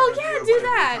 1-star Oh, review yeah, of do whatever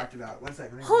we that. talked about. 1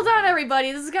 second. Hold on,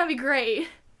 everybody. This is gonna be great.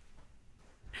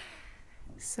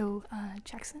 So,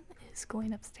 Jackson is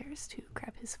going upstairs to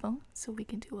grab his phone so we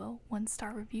can do a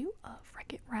 1-star review of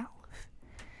Wreck-It Ralph.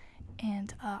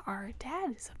 And our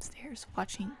dad is upstairs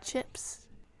watching Chips.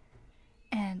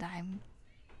 And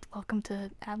welcome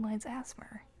to Adeline's asthma.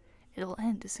 It'll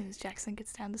end as soon as Jackson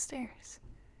gets down the stairs.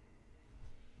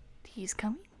 He's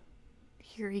coming.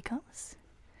 Here he comes.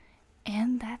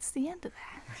 And that's the end of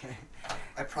that. Okay.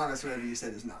 I promise whatever you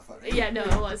said is not funny. Yeah, no,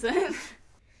 it wasn't.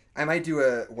 I might do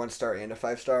a 1-star and a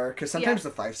 5-star, because sometimes the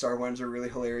 5-star ones are really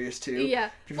hilarious too. Yeah.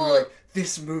 People are like,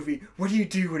 this movie, what do you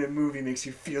do when a movie makes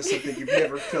you feel something you've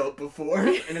never felt before?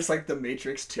 And it's like The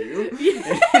Matrix 2.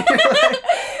 Yeah.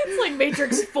 It's like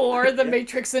Matrix 4, the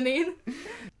Matrixing.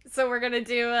 So we're going to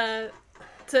do,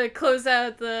 to close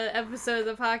out the episode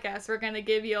of the podcast, we're going to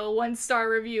give you a 1-star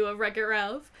review of Wreck-It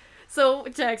Ralph. So,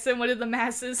 Jackson, what do the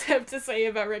masses have to say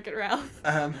about Wreck-It Ralph?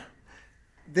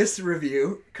 This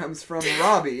review comes from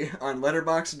Robbie on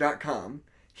Letterboxd.com.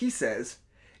 He says,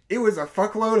 it was a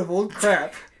fuckload of old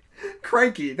crap.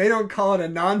 Crikey, they don't call it a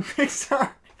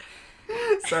non-Pixar.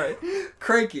 Sorry.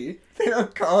 Crikey, they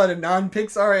don't call it a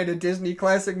non-Pixar and a Disney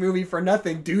classic movie for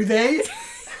nothing, do they?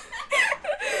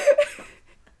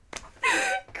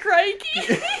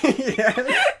 Crikey!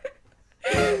 Yeah.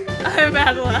 I'm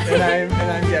Adeline. And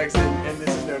I'm Jackson.